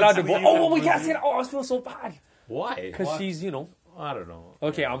out to Borat. Oh, we can't say that. Oh, I feel so bad. Why? Because she's, I don't know.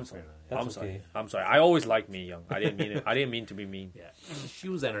 Okay, Yeah, I'm sorry. That's I'm sorry. okay. I'm sorry. I always liked Mae Young. I didn't mean it. I didn't mean to be mean. Yeah, she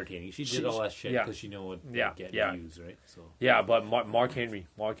was entertaining. She did all that shit yeah. because she knew what Yeah, get yeah. views, right? So Yeah, but Mark Henry,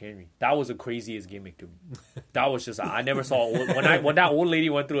 that was the craziest gimmick to me. That was just I never saw when that old lady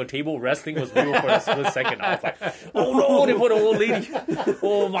went through a table. Wrestling was real for a split second. I was like, oh no, they put an old lady.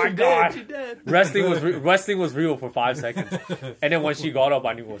 Oh my god, she did. Wrestling was real for 5 seconds, and then when she got up,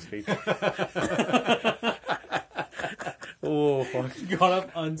 I knew it was fake. Oh fuck. Got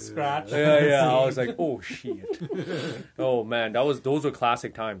up unscratched. Yeah. I was like, oh shit. Oh man, those were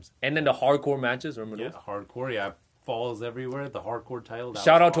classic times. And then the hardcore matches, remember Yeah, those? hardcore. Yeah, falls everywhere. The hardcore title.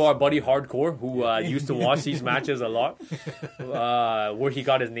 Shout out to our buddy Hardcore who used to watch these matches a lot, where he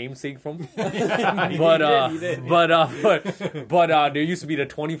got his namesake from. But there used to be the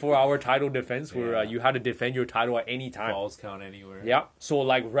 24-hour title defense where you had to defend your title at any time. Falls count anywhere. Yeah, so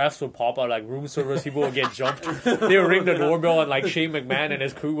like refs would pop out, like room service people would get jumped. They would ring the doorbell and like Shane McMahon and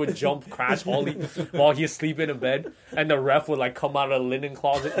his crew would jump Crash Holly while he's sleeping in bed, and the ref would like come out of the linen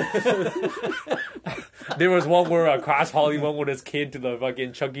closet. There was one where Crash Holly went with his kid to the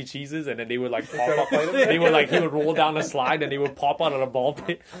fucking Chuck E. Cheese's, and then they would like pop up. They would like he would roll down a slide, and they would pop out of the ball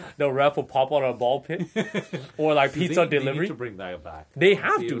pit. The ref would pop out of the ball pit, or like pizza They delivery. need to bring that back. They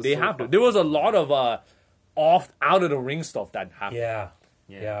have See, it to. was They so have to. fucking There was a funny. lot of out of the ring stuff that happened.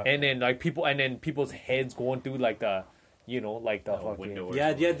 Yeah. And then like people's heads going through like the like the fucking window or Yeah,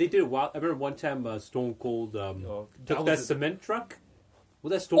 something. they did. I remember one time Stone Cold took that was- cement truck. Was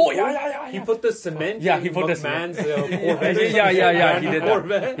that Stone Oh, Cold? yeah. He put the cement. Yeah, in he put the McMahon's, cement. Corvette. Yeah, he did that.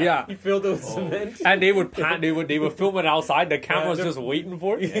 Corvette. Yeah. He filled it with cement. And they would film it outside. The camera's just waiting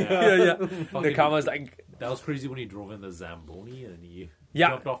for it. Yeah. The camera's like, That was crazy when he drove in the Zamboni and he Yeah.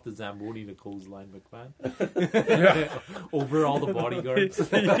 jumped off the Zamboni to clothesline McMahon yeah. over all the bodyguards. All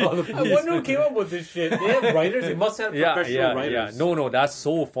the I police. wonder who came up with this shit. They have writers. They must have professional writers. No, that's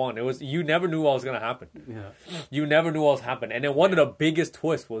so fun. It was. You never knew what was gonna happen. Yeah. You never knew what was happening. And then one of the biggest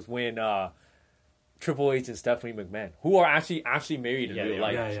twists was when Triple H and Stephanie McMahon, who are actually married in Yeah, real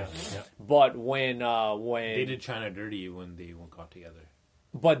they are. life. Yeah. But when They did China Dirty when they got together.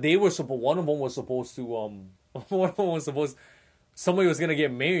 but they were supposed. One of them was supposed to. One of them was supposed. Somebody was gonna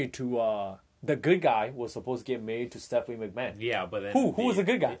get married to. The good guy was supposed to get married to Stephanie McMahon. Yeah, but then Who was the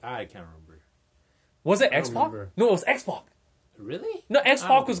good guy? I can't remember. Was it X Pac? remember. No, it was X Pac. Really? No, X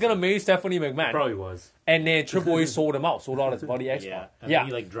Pac was gonna marry Stephanie McMahon, Probably was. and then Triple H sold him out, sold out his buddy X Yeah. Pac. And Yeah, then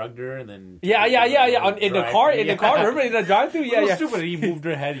he like drugged her and then yeah. In the car, remember in the drive-through? Yeah, yeah. Stupid. He moved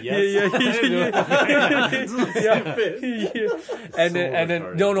her head. Yes. And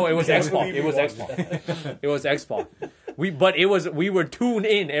then no, it was X Pac. It was X Pac. It was X Pac. We were tuned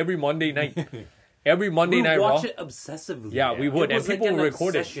in every Monday night. Every Monday We night would Raw. watch it obsessively. Yeah, we would, It and was like people an would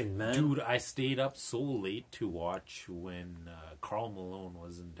record it. obsession, man. Dude, I stayed up so late to watch when Carl Malone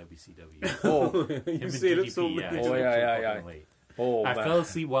was in WCW. Oh, Him and stayed up DDP, so yeah, late. I Oh, stayed up yeah, so yeah. fucking late. oh I man. fell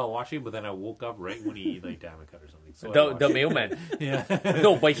asleep while watching, but then I woke up right when he like diamond cut or something. So I The watched it. mailman. Yeah,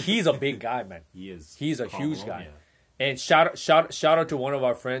 No, but he's a big guy, man. he is. He's a Carl huge Malone, guy. yeah. And shout out to one of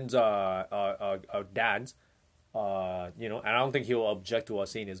our friends, dads. And I don't think he'll object to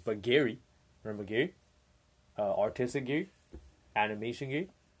us saying this, but Gary, remember Gary? Artistic Gary, animation Gary.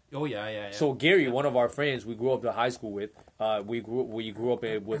 Oh yeah. So Gary, one of our friends, we grew up in high school with. We grew up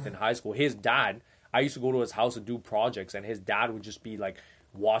with in high school. His dad, I used to go to his house to do projects, and his dad would just be like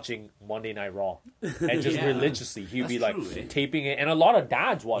watching Monday Night Raw, and just Yeah. religiously he'd be like That's true, eh? taping it. And a lot of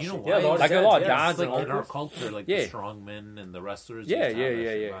dads watch You know it. why? Like a lot of Yeah, dads it's and like in our uncles. culture, like Yeah. the strongmen and the wrestlers. Yeah, used to have that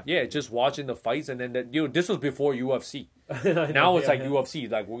shit back yeah. then. Just watching the fights, and then this was before UFC. Now it's like UFC,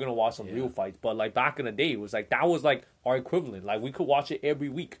 like we're gonna watch some real fights. But like back in the day, it was like that was like our equivalent. Like we could watch it every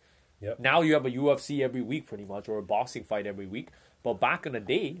week. Yep. Now you have a UFC every week, pretty much, or a boxing fight every week. But back in the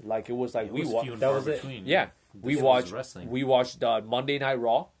day, like it was like It we was watched. few and that far was it. between. Yeah, we This was watched. wrestling. We watched Monday Night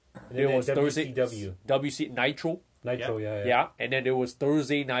Raw. There then was Thursday WCW. WC Nitro. Nitro, Yeah. Yeah, and then there was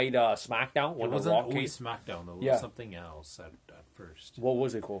Thursday night SmackDown It when the wasn't Rock came. always SmackDown though. It Yeah. was something else at first. What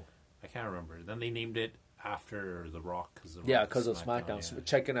was it called? I can't remember. Then they named it after The Rock. Because of SmackDown.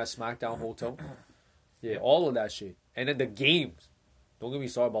 Checking at SmackDown Hotel. Yeah, all of that shit. And then the games. Don't get me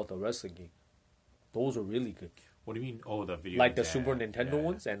started about the wrestling game. Those are really good. What do you mean? Oh, the video like the Super Nintendo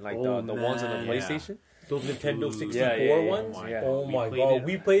ones and like the ones on the PlayStation. Those Nintendo 64 ones? Oh my god.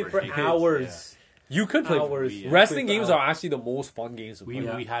 We played for hours. You could play hours. Wrestling games are actually the most fun games to play.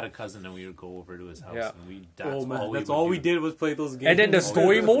 We had a cousin and we would go over to his house and that's all we did was play those games. And then the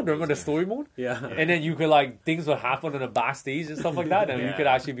story mode, remember the story mode? Yeah. And then you could like things would happen in the backstage and stuff like that, and you could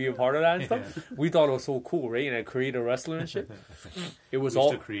actually be a part of that and stuff. We thought it was so cool, right? And create a wrestler and shit. It was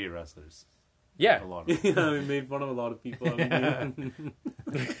all to create wrestlers. Yeah. We made fun of a lot of people. Because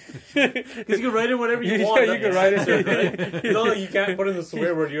you can write in whatever you want. Yeah, you can write it. No, you can't put in the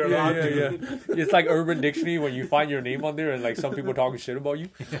swear word. You're allowed to. It's like Urban Dictionary when you find your name on there and like some people talking shit about you.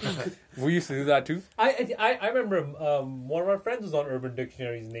 We used to do that too. I remember one of our friends was on Urban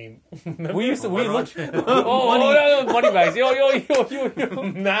Dictionary's name. We looked. Money bags.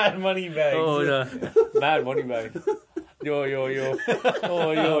 Yo. Mad money bags. Oh, no. Mad money bags. Yo.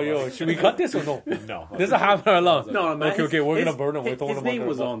 Oh, yo. Should we cut this or no? No. This is a half hour long. No, man. Okay, we're going to burn him. His name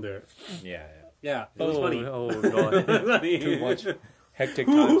was on there. Yeah. Yeah, that was funny. Oh, God. Too much. Hectic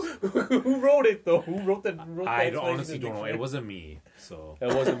times. Who wrote it, though? Who wrote that? I honestly don't know. It wasn't me, so.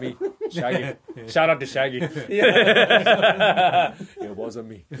 It wasn't me. Shaggy. Shout out to Shaggy. It wasn't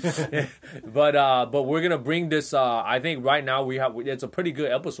me. But we're going to bring this, I think right now it's a pretty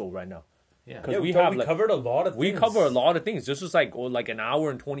good episode right now. Yeah, because we covered a lot of things. We cover a lot of things. This was like an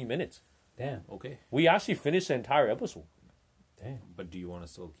hour and 20 minutes. Damn. Okay. We actually finished the entire episode. Damn. But do you want to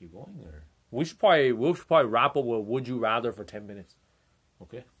still keep going, or we'll probably wrap up with Would You Rather for 10 minutes.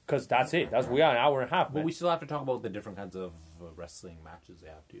 Okay. Because that's it. We got an hour and a half. But we still have to talk about the different kinds of wrestling matches they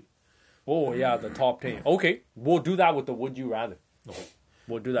have too. Oh yeah, the top 10. Okay, we'll do that with the Would You Rather. Okay.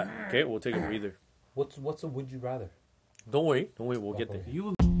 We'll do that. Okay, we'll take a breather. What's a Would You Rather? Don't worry. We'll get there.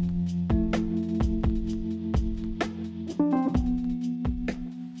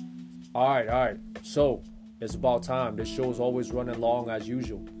 All right. So, it's about time. This show's always running long as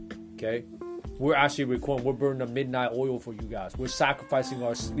usual. Okay? We're actually recording. We're burning the midnight oil for you guys. We're sacrificing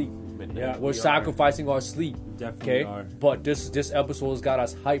our sleep. Yeah, we're sacrificing our sleep. Definitely are. But this episode has got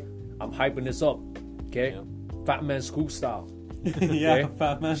us hyped. I'm hyping this up. Okay? Yeah. Fat Man Scoop style. Yeah,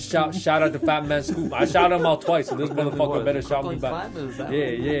 Fat Man Scoop. Shout out to Fat Man Scoop. I shouted him out twice, so this motherfucker better shout me back.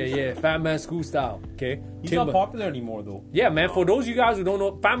 Yeah. Fat Man Scoop style. Okay? He's not popular anymore, though. Yeah, man. For those of you guys who don't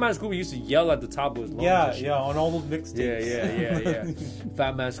know, Fat Man Scoop used to yell at the top of his lungs. Yeah, on all those mixtapes. Yeah.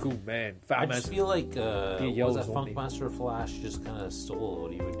 Fat Man Scoop, man. I just feel like was that Funkmaster Flash just kind of stole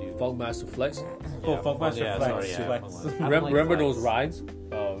what he would do. Funkmaster Flex. Funkmaster Flex. Remember those rides?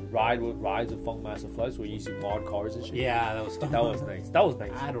 Rides with Funkmaster Flex where you used to mod cars and shit. Yeah, that was nice. I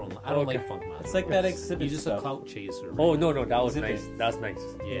don't like Funkmaster. It's like that exhibit. He's just a clout chaser. Oh no, that was nice. That's nice.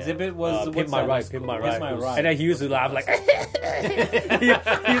 Yeah. Exhibit was Pimp My Ride. And then he used to laugh like. he used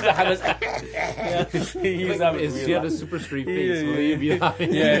to have his. He had a super straight face.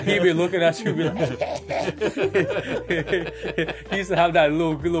 He'd be looking at you. Be like, he used to have that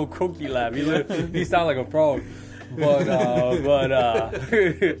little croaky laugh. He sounded like a frog. But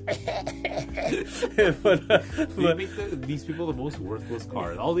they make these people the most worthless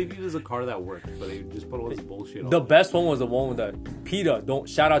cars. All they need is a car that works, but they just put all this bullshit on the best one was the one with the PETA.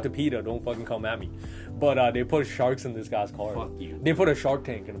 Shout out to PETA. Don't fucking come at me. But they put sharks in this guy's car. Fuck you. They put a shark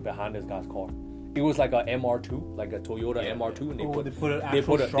tank behind this guy's car. It was like a MR2, like a Toyota MR2, and they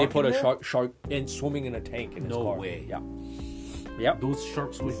put a shark in swimming in a tank in his car. No way. Yeah. Yep. Those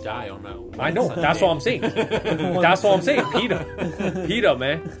sharks would die on that. I know. That's what I'm saying. That's what I'm saying. PETA,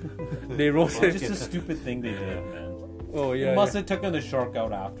 man. They wrote it. Just a stupid thing they did, man. Oh yeah. They must have taken the shark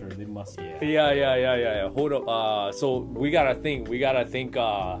out after. They must. Yeah. Hold up. So we gotta think. What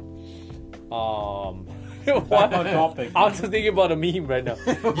topic? I'm just thinking about a meme right now.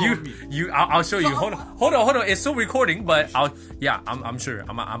 I'll show you. Hold on. It's still recording, but I'm sure.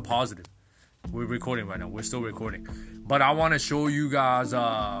 I'm positive. We're recording right now. We're still recording. But I want to show you guys.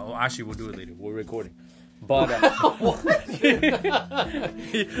 Actually, we'll do it later. We're recording. But I'll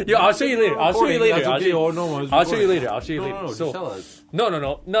show you later. I'll show you later. No, so, tell us.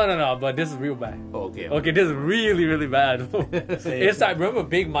 No. But this is real bad. Okay. This is really, really bad. It's like, remember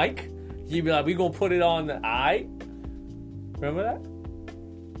Big Mike? He'd be like, we gonna put it on the eye. Remember that?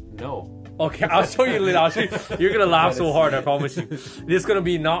 No. Okay, I'll show you later. I'll show you. You're gonna laugh so hard, I promise you. It's gonna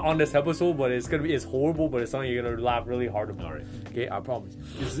be not on this episode, but it's horrible, but it's something you're gonna laugh really hard about. All right. Okay, I promise.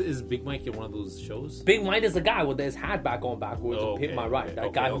 Is Big Mike in one of those shows? Big Mike is the guy with his hat back on backwards and hit my right.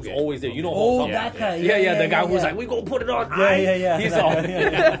 That guy who's okay. always there. You know Oh, who I'm that talking guy. about. The guy who's like, we gonna put it on. Yeah. He's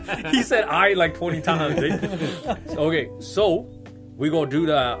all, he said I like 20 times. Eh? Okay, so we gonna do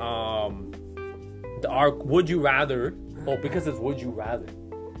our would you rather. Oh, because it's would you rather.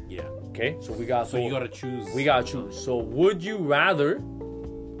 Yeah. Okay, so we got. So you gotta choose. We gotta choose. So would you rather?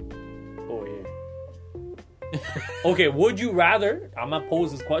 Oh yeah. Okay, would you rather? I'm gonna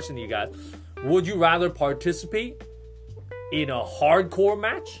pose this question to you guys. Would you rather participate in a hardcore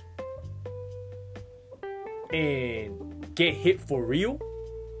match and get hit for real?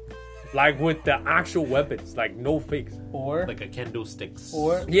 Like with the actual weapons, like no fakes. Or like a kendo sticks.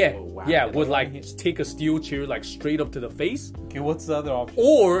 Or Yeah, whack yeah, it with up. like take a steel chair like straight up to the face. okay, what's the other option?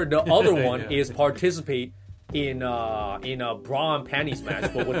 Or the other one is participate in a bra and panties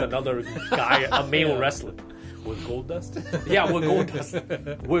match, but with another guy, a male wrestler. With gold dust. Yeah, with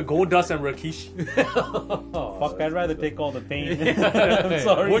Goldust and Rikishi. Fuck, I'd rather take all the pain. I'm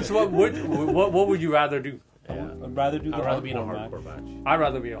sorry. Which one? What would you rather do? I'd rather do the I'd rather be in a hardcore hardcore match. I'd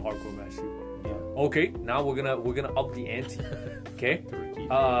rather be in a hardcore match too. Yeah. Okay, now we're gonna up the ante. Okay.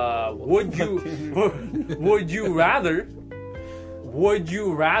 Rikishi. Would you rather? Would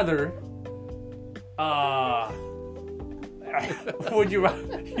you rather? Would you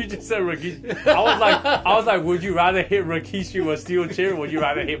rather? You just said Rikishi. I was like, would you rather hit Rikishi with a steel chair? Or would you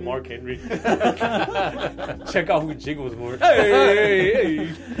rather hit Mark Henry? Check out who jiggles more. Hey.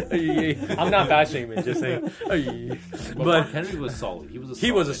 I'm not fat shaming, just saying. Hey. But Henry was solid.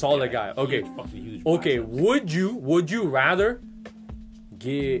 He was a solid guy. Okay. Huge Okay. biceps. Would you rather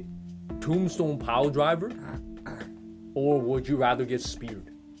get Tombstone Pile Driver, or would you rather get speared?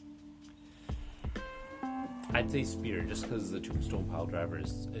 I'd say spear, just because the Tombstone Pile Driver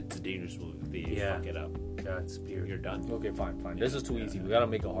it's a dangerous move. If they fuck it up. Yeah, it's spear. You're done. Okay, fine. This is too easy. We gotta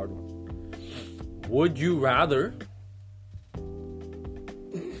make a hard one. Would you rather?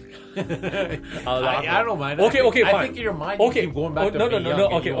 I don't mind. Okay, fine. I think in your mind, Okay, you keep going back to no. being young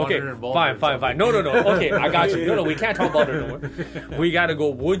and Okay, you want okay, her involved fine. in something. No. Okay, I got you. No, we can't talk about it no more. We gotta go.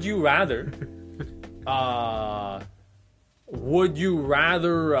 Would you rather? Would you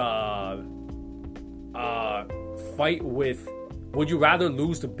rather? Fight with? Would you rather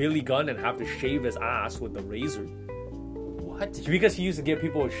lose to Billy Gunn and have to shave his ass with the razor? What? Because he used to get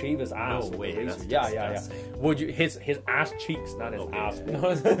people to shave his ass. No with way, the razor. that's Yeah. disgusting. Would you his ass cheeks, not his ass? No,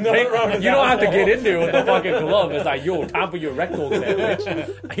 You don't have to get in there with the fucking glove. It's like, yo, time for your rectal exam,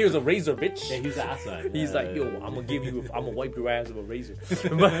 bitch. Here's a razor, bitch. Yeah, he's outside. He's like, yo, I'm gonna wipe your ass with a razor.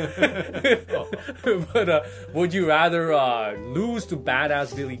 but would you rather lose to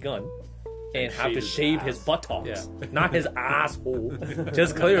badass Billy Gunn and have to shave his buttocks, not his asshole?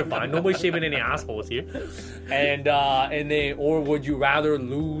 Just clarify, nobody's shaving any assholes here. And then, or would you rather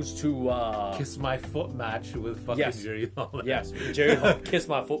lose to Kiss my foot match with fucking Jerry Lawler. Yes, Jerry Lawler, kiss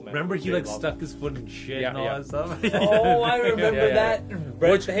my foot, man. Remember he Jerry like Lawler. stuck his foot in shit and all Yeah. that stuff. Oh, I remember Yeah. that.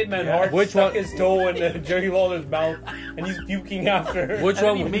 Bret the Hitman Hart Which stuck one- his toe in Jerry Lawler's mouth, and he's puking after. Which And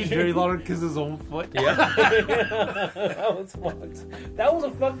one he would made Jerry Lawler kiss his own foot. Yeah. That was fucked. That was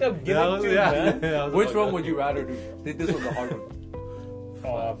a fucked up gimmick too, man. Which one would you rather do? This was a hard one.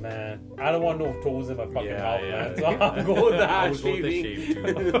 Oh man, I don't want no toes in my fucking mouth, man. So yeah. I'll go with the I ass would go with the shaving.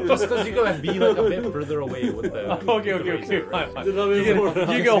 shave too. Just because you gotta be like a bit further away with the. Okay, the razor, fine. right? You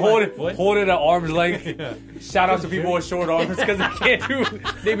can hold it at arm's length. Shout out to people with short arms because they can't do.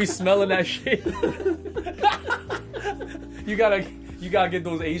 They be smelling that shit. You gotta get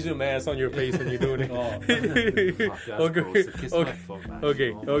those Asian masks on your face when you're doing it.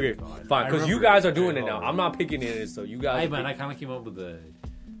 Okay, fine. Because you guys are doing it now. I'm not picking it, so you guys. Hey man, I kind of came up with the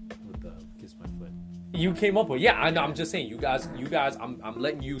kiss my foot. You came up with, yeah. I know. I'm just saying, you guys. I'm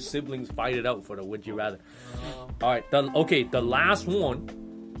letting you siblings fight it out for the would you rather. All right. The last one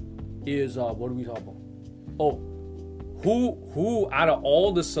is what are we talking about? Oh, who out of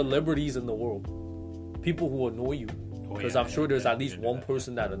all the celebrities in the world, people who annoy you, because I'm sure there's at least one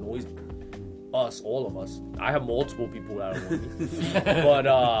person that annoys me. Us, all of us. I have multiple people that annoy me.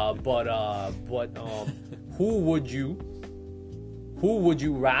 but who would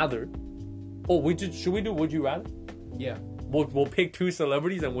you rather? Oh, should we do would you rather? Yeah. We'll pick two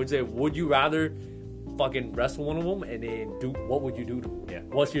celebrities and we'll say would you rather fucking wrestle one of them and then do what would you do to them? Yeah.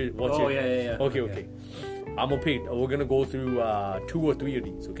 What's your yeah. Okay. I'm gonna pick. We're gonna go through 2 or 3 of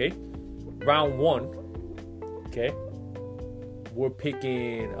these. Okay. Round 1. Okay. We're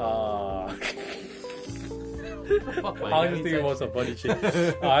picking. Fuck, man. I was just thinking about some funny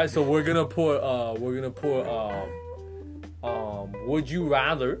shit. All right, so we're gonna put would you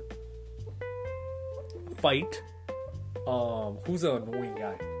rather fight who's an annoying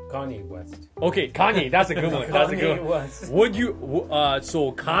guy? Kanye West. Okay, Kanye, that's a good one. That's a good Kanye one. West. Would you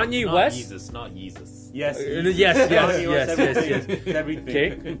so Kanye West? Not Jesus. Yes. Yes. Everything.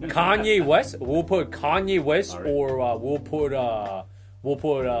 Okay, Kanye West. We'll put Kanye West, All right. or we'll put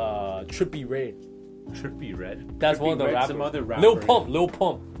Trippie Red. Trippy Red. That's one of the Red, rappers. some other rapper. Lil Pump. Lil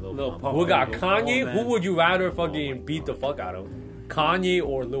Pump. We got Oh, Kanye. man. Who would you rather fucking beat the fuck out of? Kanye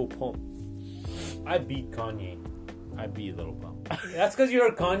or Lil Pump? I beat Kanye. I'd be a little bummed. That's because you're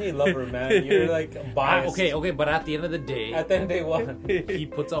a Kanye lover, man. You're like biased. Okay, but at the end of the day, At the end of the day, what? he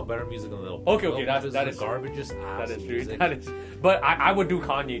puts out better music than Lil Pump. Okay, Lil Pump that is is garbage, just ass That is true. music. That is. But I would do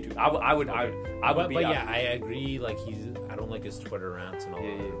Kanye too. I would But be. yeah, I agree. Like I don't like his Twitter rants and all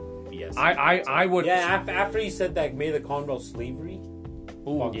that BS. I would. Yeah, after he said that, made the comment about slavery.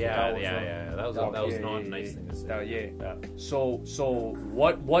 Ooh, Fuck, yeah. That was not a yeah, nice thing to say. Yeah. So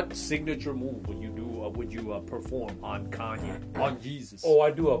what signature move would you do? Would you perform on Kanye on Jesus? Oh,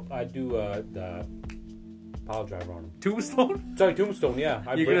 I do the pile driver on him. Tombstone? Sorry, Tombstone. Yeah,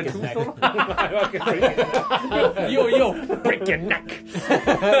 I You're break gonna his neck. Tombstone? I can break his neck. yo, break your neck.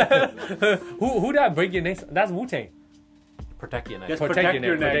 who that break your neck? That's Wu-Tang. Protect your neck. Yes. Protect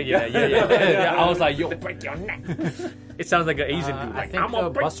your neck. Yeah. I was like, yo, break your neck. It sounds like an Asian dude. I Like, think I'm gonna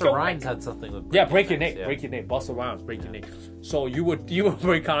break Busta your Rhymes neck. had something with Yeah, break your neck. yeah. Break your neck. Bust around. Break your neck. So you would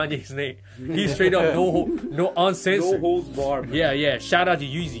break Kanye's neck. He's straight up no No uncensored. holds barred. Yeah. Shout out to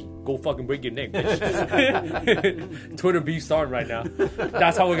Yeezy. Go fucking break your neck, bitch. Twitter beef starting right now.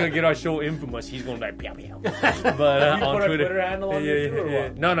 That's how we're gonna get our show infamous. He's gonna be like pew pew. But You on put a Twitter, Twitter handle on your Twitter or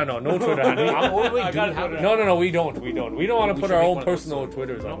what? No, Twitter handle. Wait, I do got we have it. it? No, we don't want to. We don't want to We put should our make own one of those, personal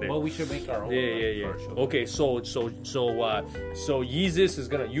Twitters on there. Well, we should make our own. Yeah. for our show. Okay, so Yeezus is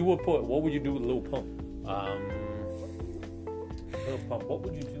gonna. You would put. What would you do with Lil Pump? Lil Pump. What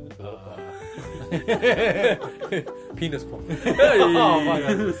would you do with Lil Pump? Penis pump. Oh my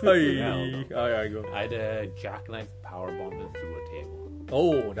God. All right, go. I'd jackknife powerbomb him through a table.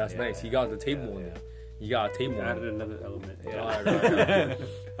 Oh, that's Yeah, nice. He got the table in there. You got a table in Added there. another element. Yeah.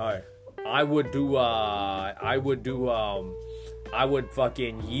 All right. I would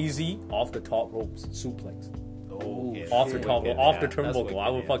fucking Yeezy off the top ropes, suplex. Oh, yeah. Off the top, Yeah, off the that's turnbuckle. wicked, I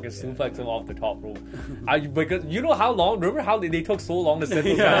would yeah, fucking yeah. suplex him off the top rope. Because you know how long? Remember how they took so long to set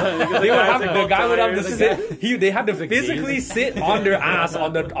those Yeah, guys? because They would the have guys the are guy would have to tired, sit. They had to physically sit on their ass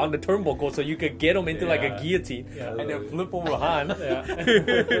on the turnbuckle so you could get them into like a Yeah. guillotine Yeah. and then flip over behind. The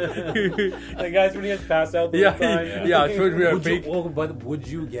guys when he has passed out. Yeah. So it'd be a Would you, fake. but would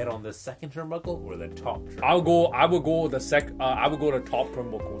you get on the second turnbuckle or the top turnbuckle? I would go the top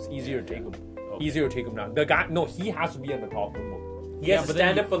turnbuckle. It's easier to take him. Easier to take him down. The guy, no, he has to be on the top turnbuckle. He has to but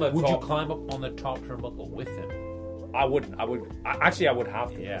then stand up on the Would top. you climb up on the top turnbuckle with him? I wouldn't. I would have to.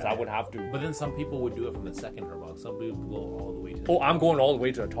 Yeah. Because I would have to. But then some people would do it from the second turnbuckle. Some people go all the way to the Oh, I'm going all the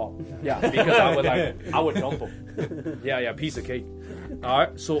way to the top. Yeah, because I would dump him. Yeah, piece of cake. All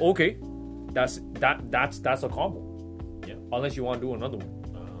right, so okay, that's a combo. Yeah. Unless you want to do another one.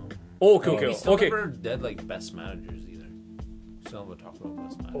 We still Okay. never did like best managers either. Still never talked about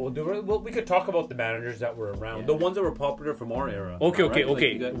best managers. Well, we could talk about the managers that were around, Yeah. the ones that were popular from our era. Okay. Right? Like,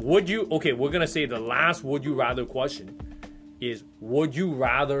 you got- We're gonna say the last would you rather question is would you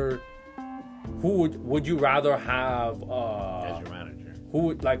rather would you rather have As your manager.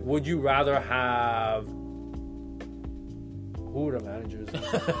 would you rather have who are the managers?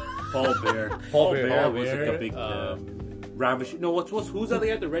 Paul Bear. Paul Bear. Bear was like Bear, a big ravish. No, who's that? They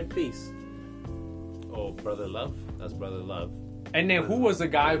had the red face. Oh, Brother Love. That's Brother Love. And then who was the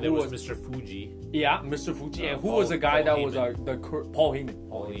guy There who was was Mr. Fuji. yeah, Mr. Fuji, and who Paul- was the guy Paul that was Heyman. Paul Heyman.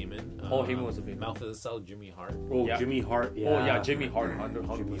 Paul Heyman. Paul Heyman was a big Mouth of the South, Jimmy Hart. Oh, Yeah. Jimmy Hart. Yeah. Oh yeah, Jimmy Hart,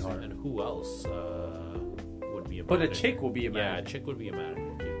 100%. Jimmy Hart. And who else would be a But a manager? chick will be a Yeah, a manager. chick would be a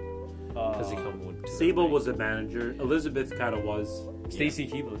manager too. Because he come with Sable was a manager. Elizabeth kind of was. Stacy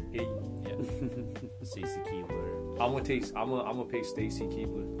Keebler. Hey, Yeah. Stacey Keebler. I'm gonna pick Stacy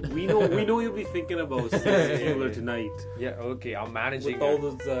Keebler. We know you'll be thinking about Taylor tonight Yeah, okay, I'm managing with all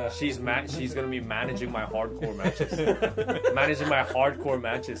her. those. She's gonna be managing my hardcore matches. Managing my hardcore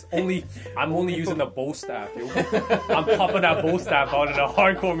matches. I'm only using the bow staff, yo. I'm popping that bow staff out in a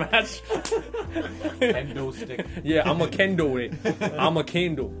hardcore match. Kendo stick. Yeah, I'm a kendo it. I'm a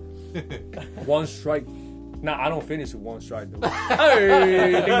kendo. One strike. Nah, I don't finish with one strike though.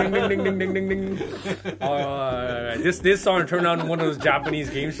 Hey, ding ding ding ding ding ding ding. This starting to turn out into one of those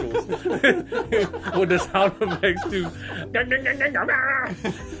Japanese game shows with the sound effects too. Ding ding ding ding.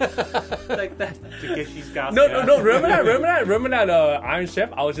 like that. Takeshi's Castle. No. Remember that Iron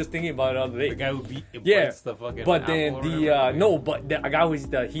Chef? I was just thinking about it the other day. The guy who bites the fucking but then apple or whatever. the guy who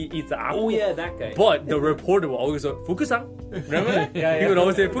he eats the apple. Oh yeah, that guy. But the reporter would always go, Fuku-san. Remember that? Yeah. He would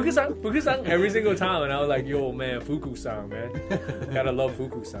always say, Fuku-san, every single time. And I was like, yo, man, Fuku-san, man. Gotta love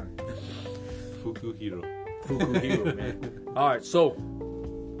Fuku-san. Fukuhiro. Fukuhiro, man. Alright, so,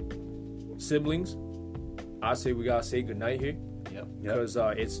 siblings, I say we gotta say goodnight here. Yep. Because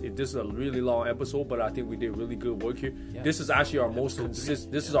this is a really long episode, but I think we did really good work here. Yeah. This is actually our most consistent.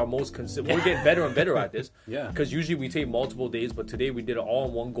 This is our most consistent. We're getting better and better at this. Yeah. Because usually we take multiple days, but today we did it all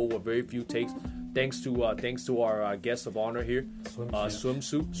in one go with very few takes. Thanks to our guest of honor here,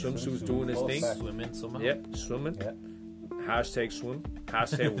 Swimsuit's doing his thing. Swimming somehow. Yeah, swimming. Yeah. Hashtag swim.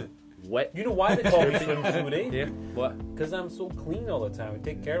 Hashtag wet. You know why they call me swimsuit, eh? Yeah. What? Because I'm so clean all the time. I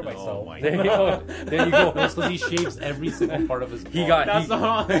take care of myself. Oh my There you god. go. There you go. That's because he shaves every single part of his body. He got that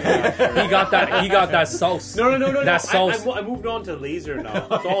sauce. No. That sauce. I moved on to laser now.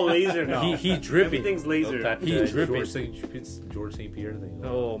 It's all laser now. He dripping. Everything's laser. That, He dripping. George St. Pierre thing.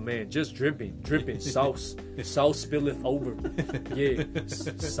 Oh man, just dripping sauce. Sauce spilleth over. Yeah,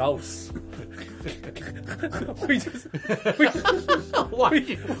 sauce. we just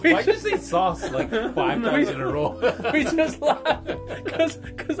Why'd you say sauce like 5 times in a row? we just laugh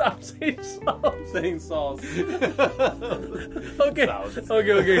because I'm saying sauce. saying sauce. Okay.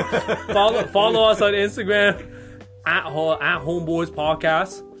 Follow us on Instagram at Homeboys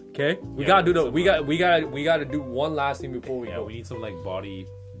Podcast. Okay, we gotta do one last thing before we go. We need some like body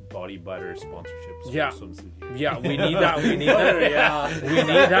butter sponsorships. Yeah. For swimsuit. Yeah, we need that. We need that.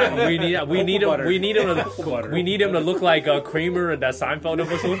 We need him to look like Kramer in that Seinfeld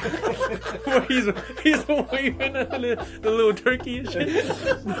episode where he's waving the little turkey and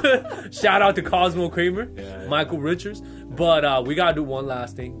shit. Shout out to Cosmo Kramer, Michael Richards. But we gotta do one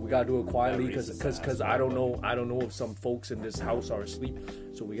last thing. We gotta do it quietly because I don't know if some folks in this house are asleep.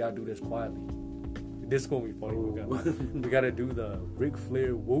 So we gotta do this quietly. This is gonna be funny. We gotta do the Ric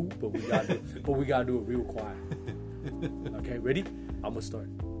Flair whoop, but we gotta do it real quiet. Okay, ready? I'm gonna start.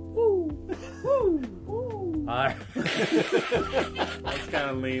 Woo, woo, woo. Alright. That's kind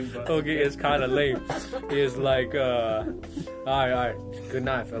of lame, but Okay, it's kind of lame. It's like, alright. Good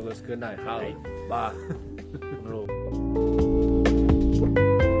night, fellas. Good night. Holla. Bye.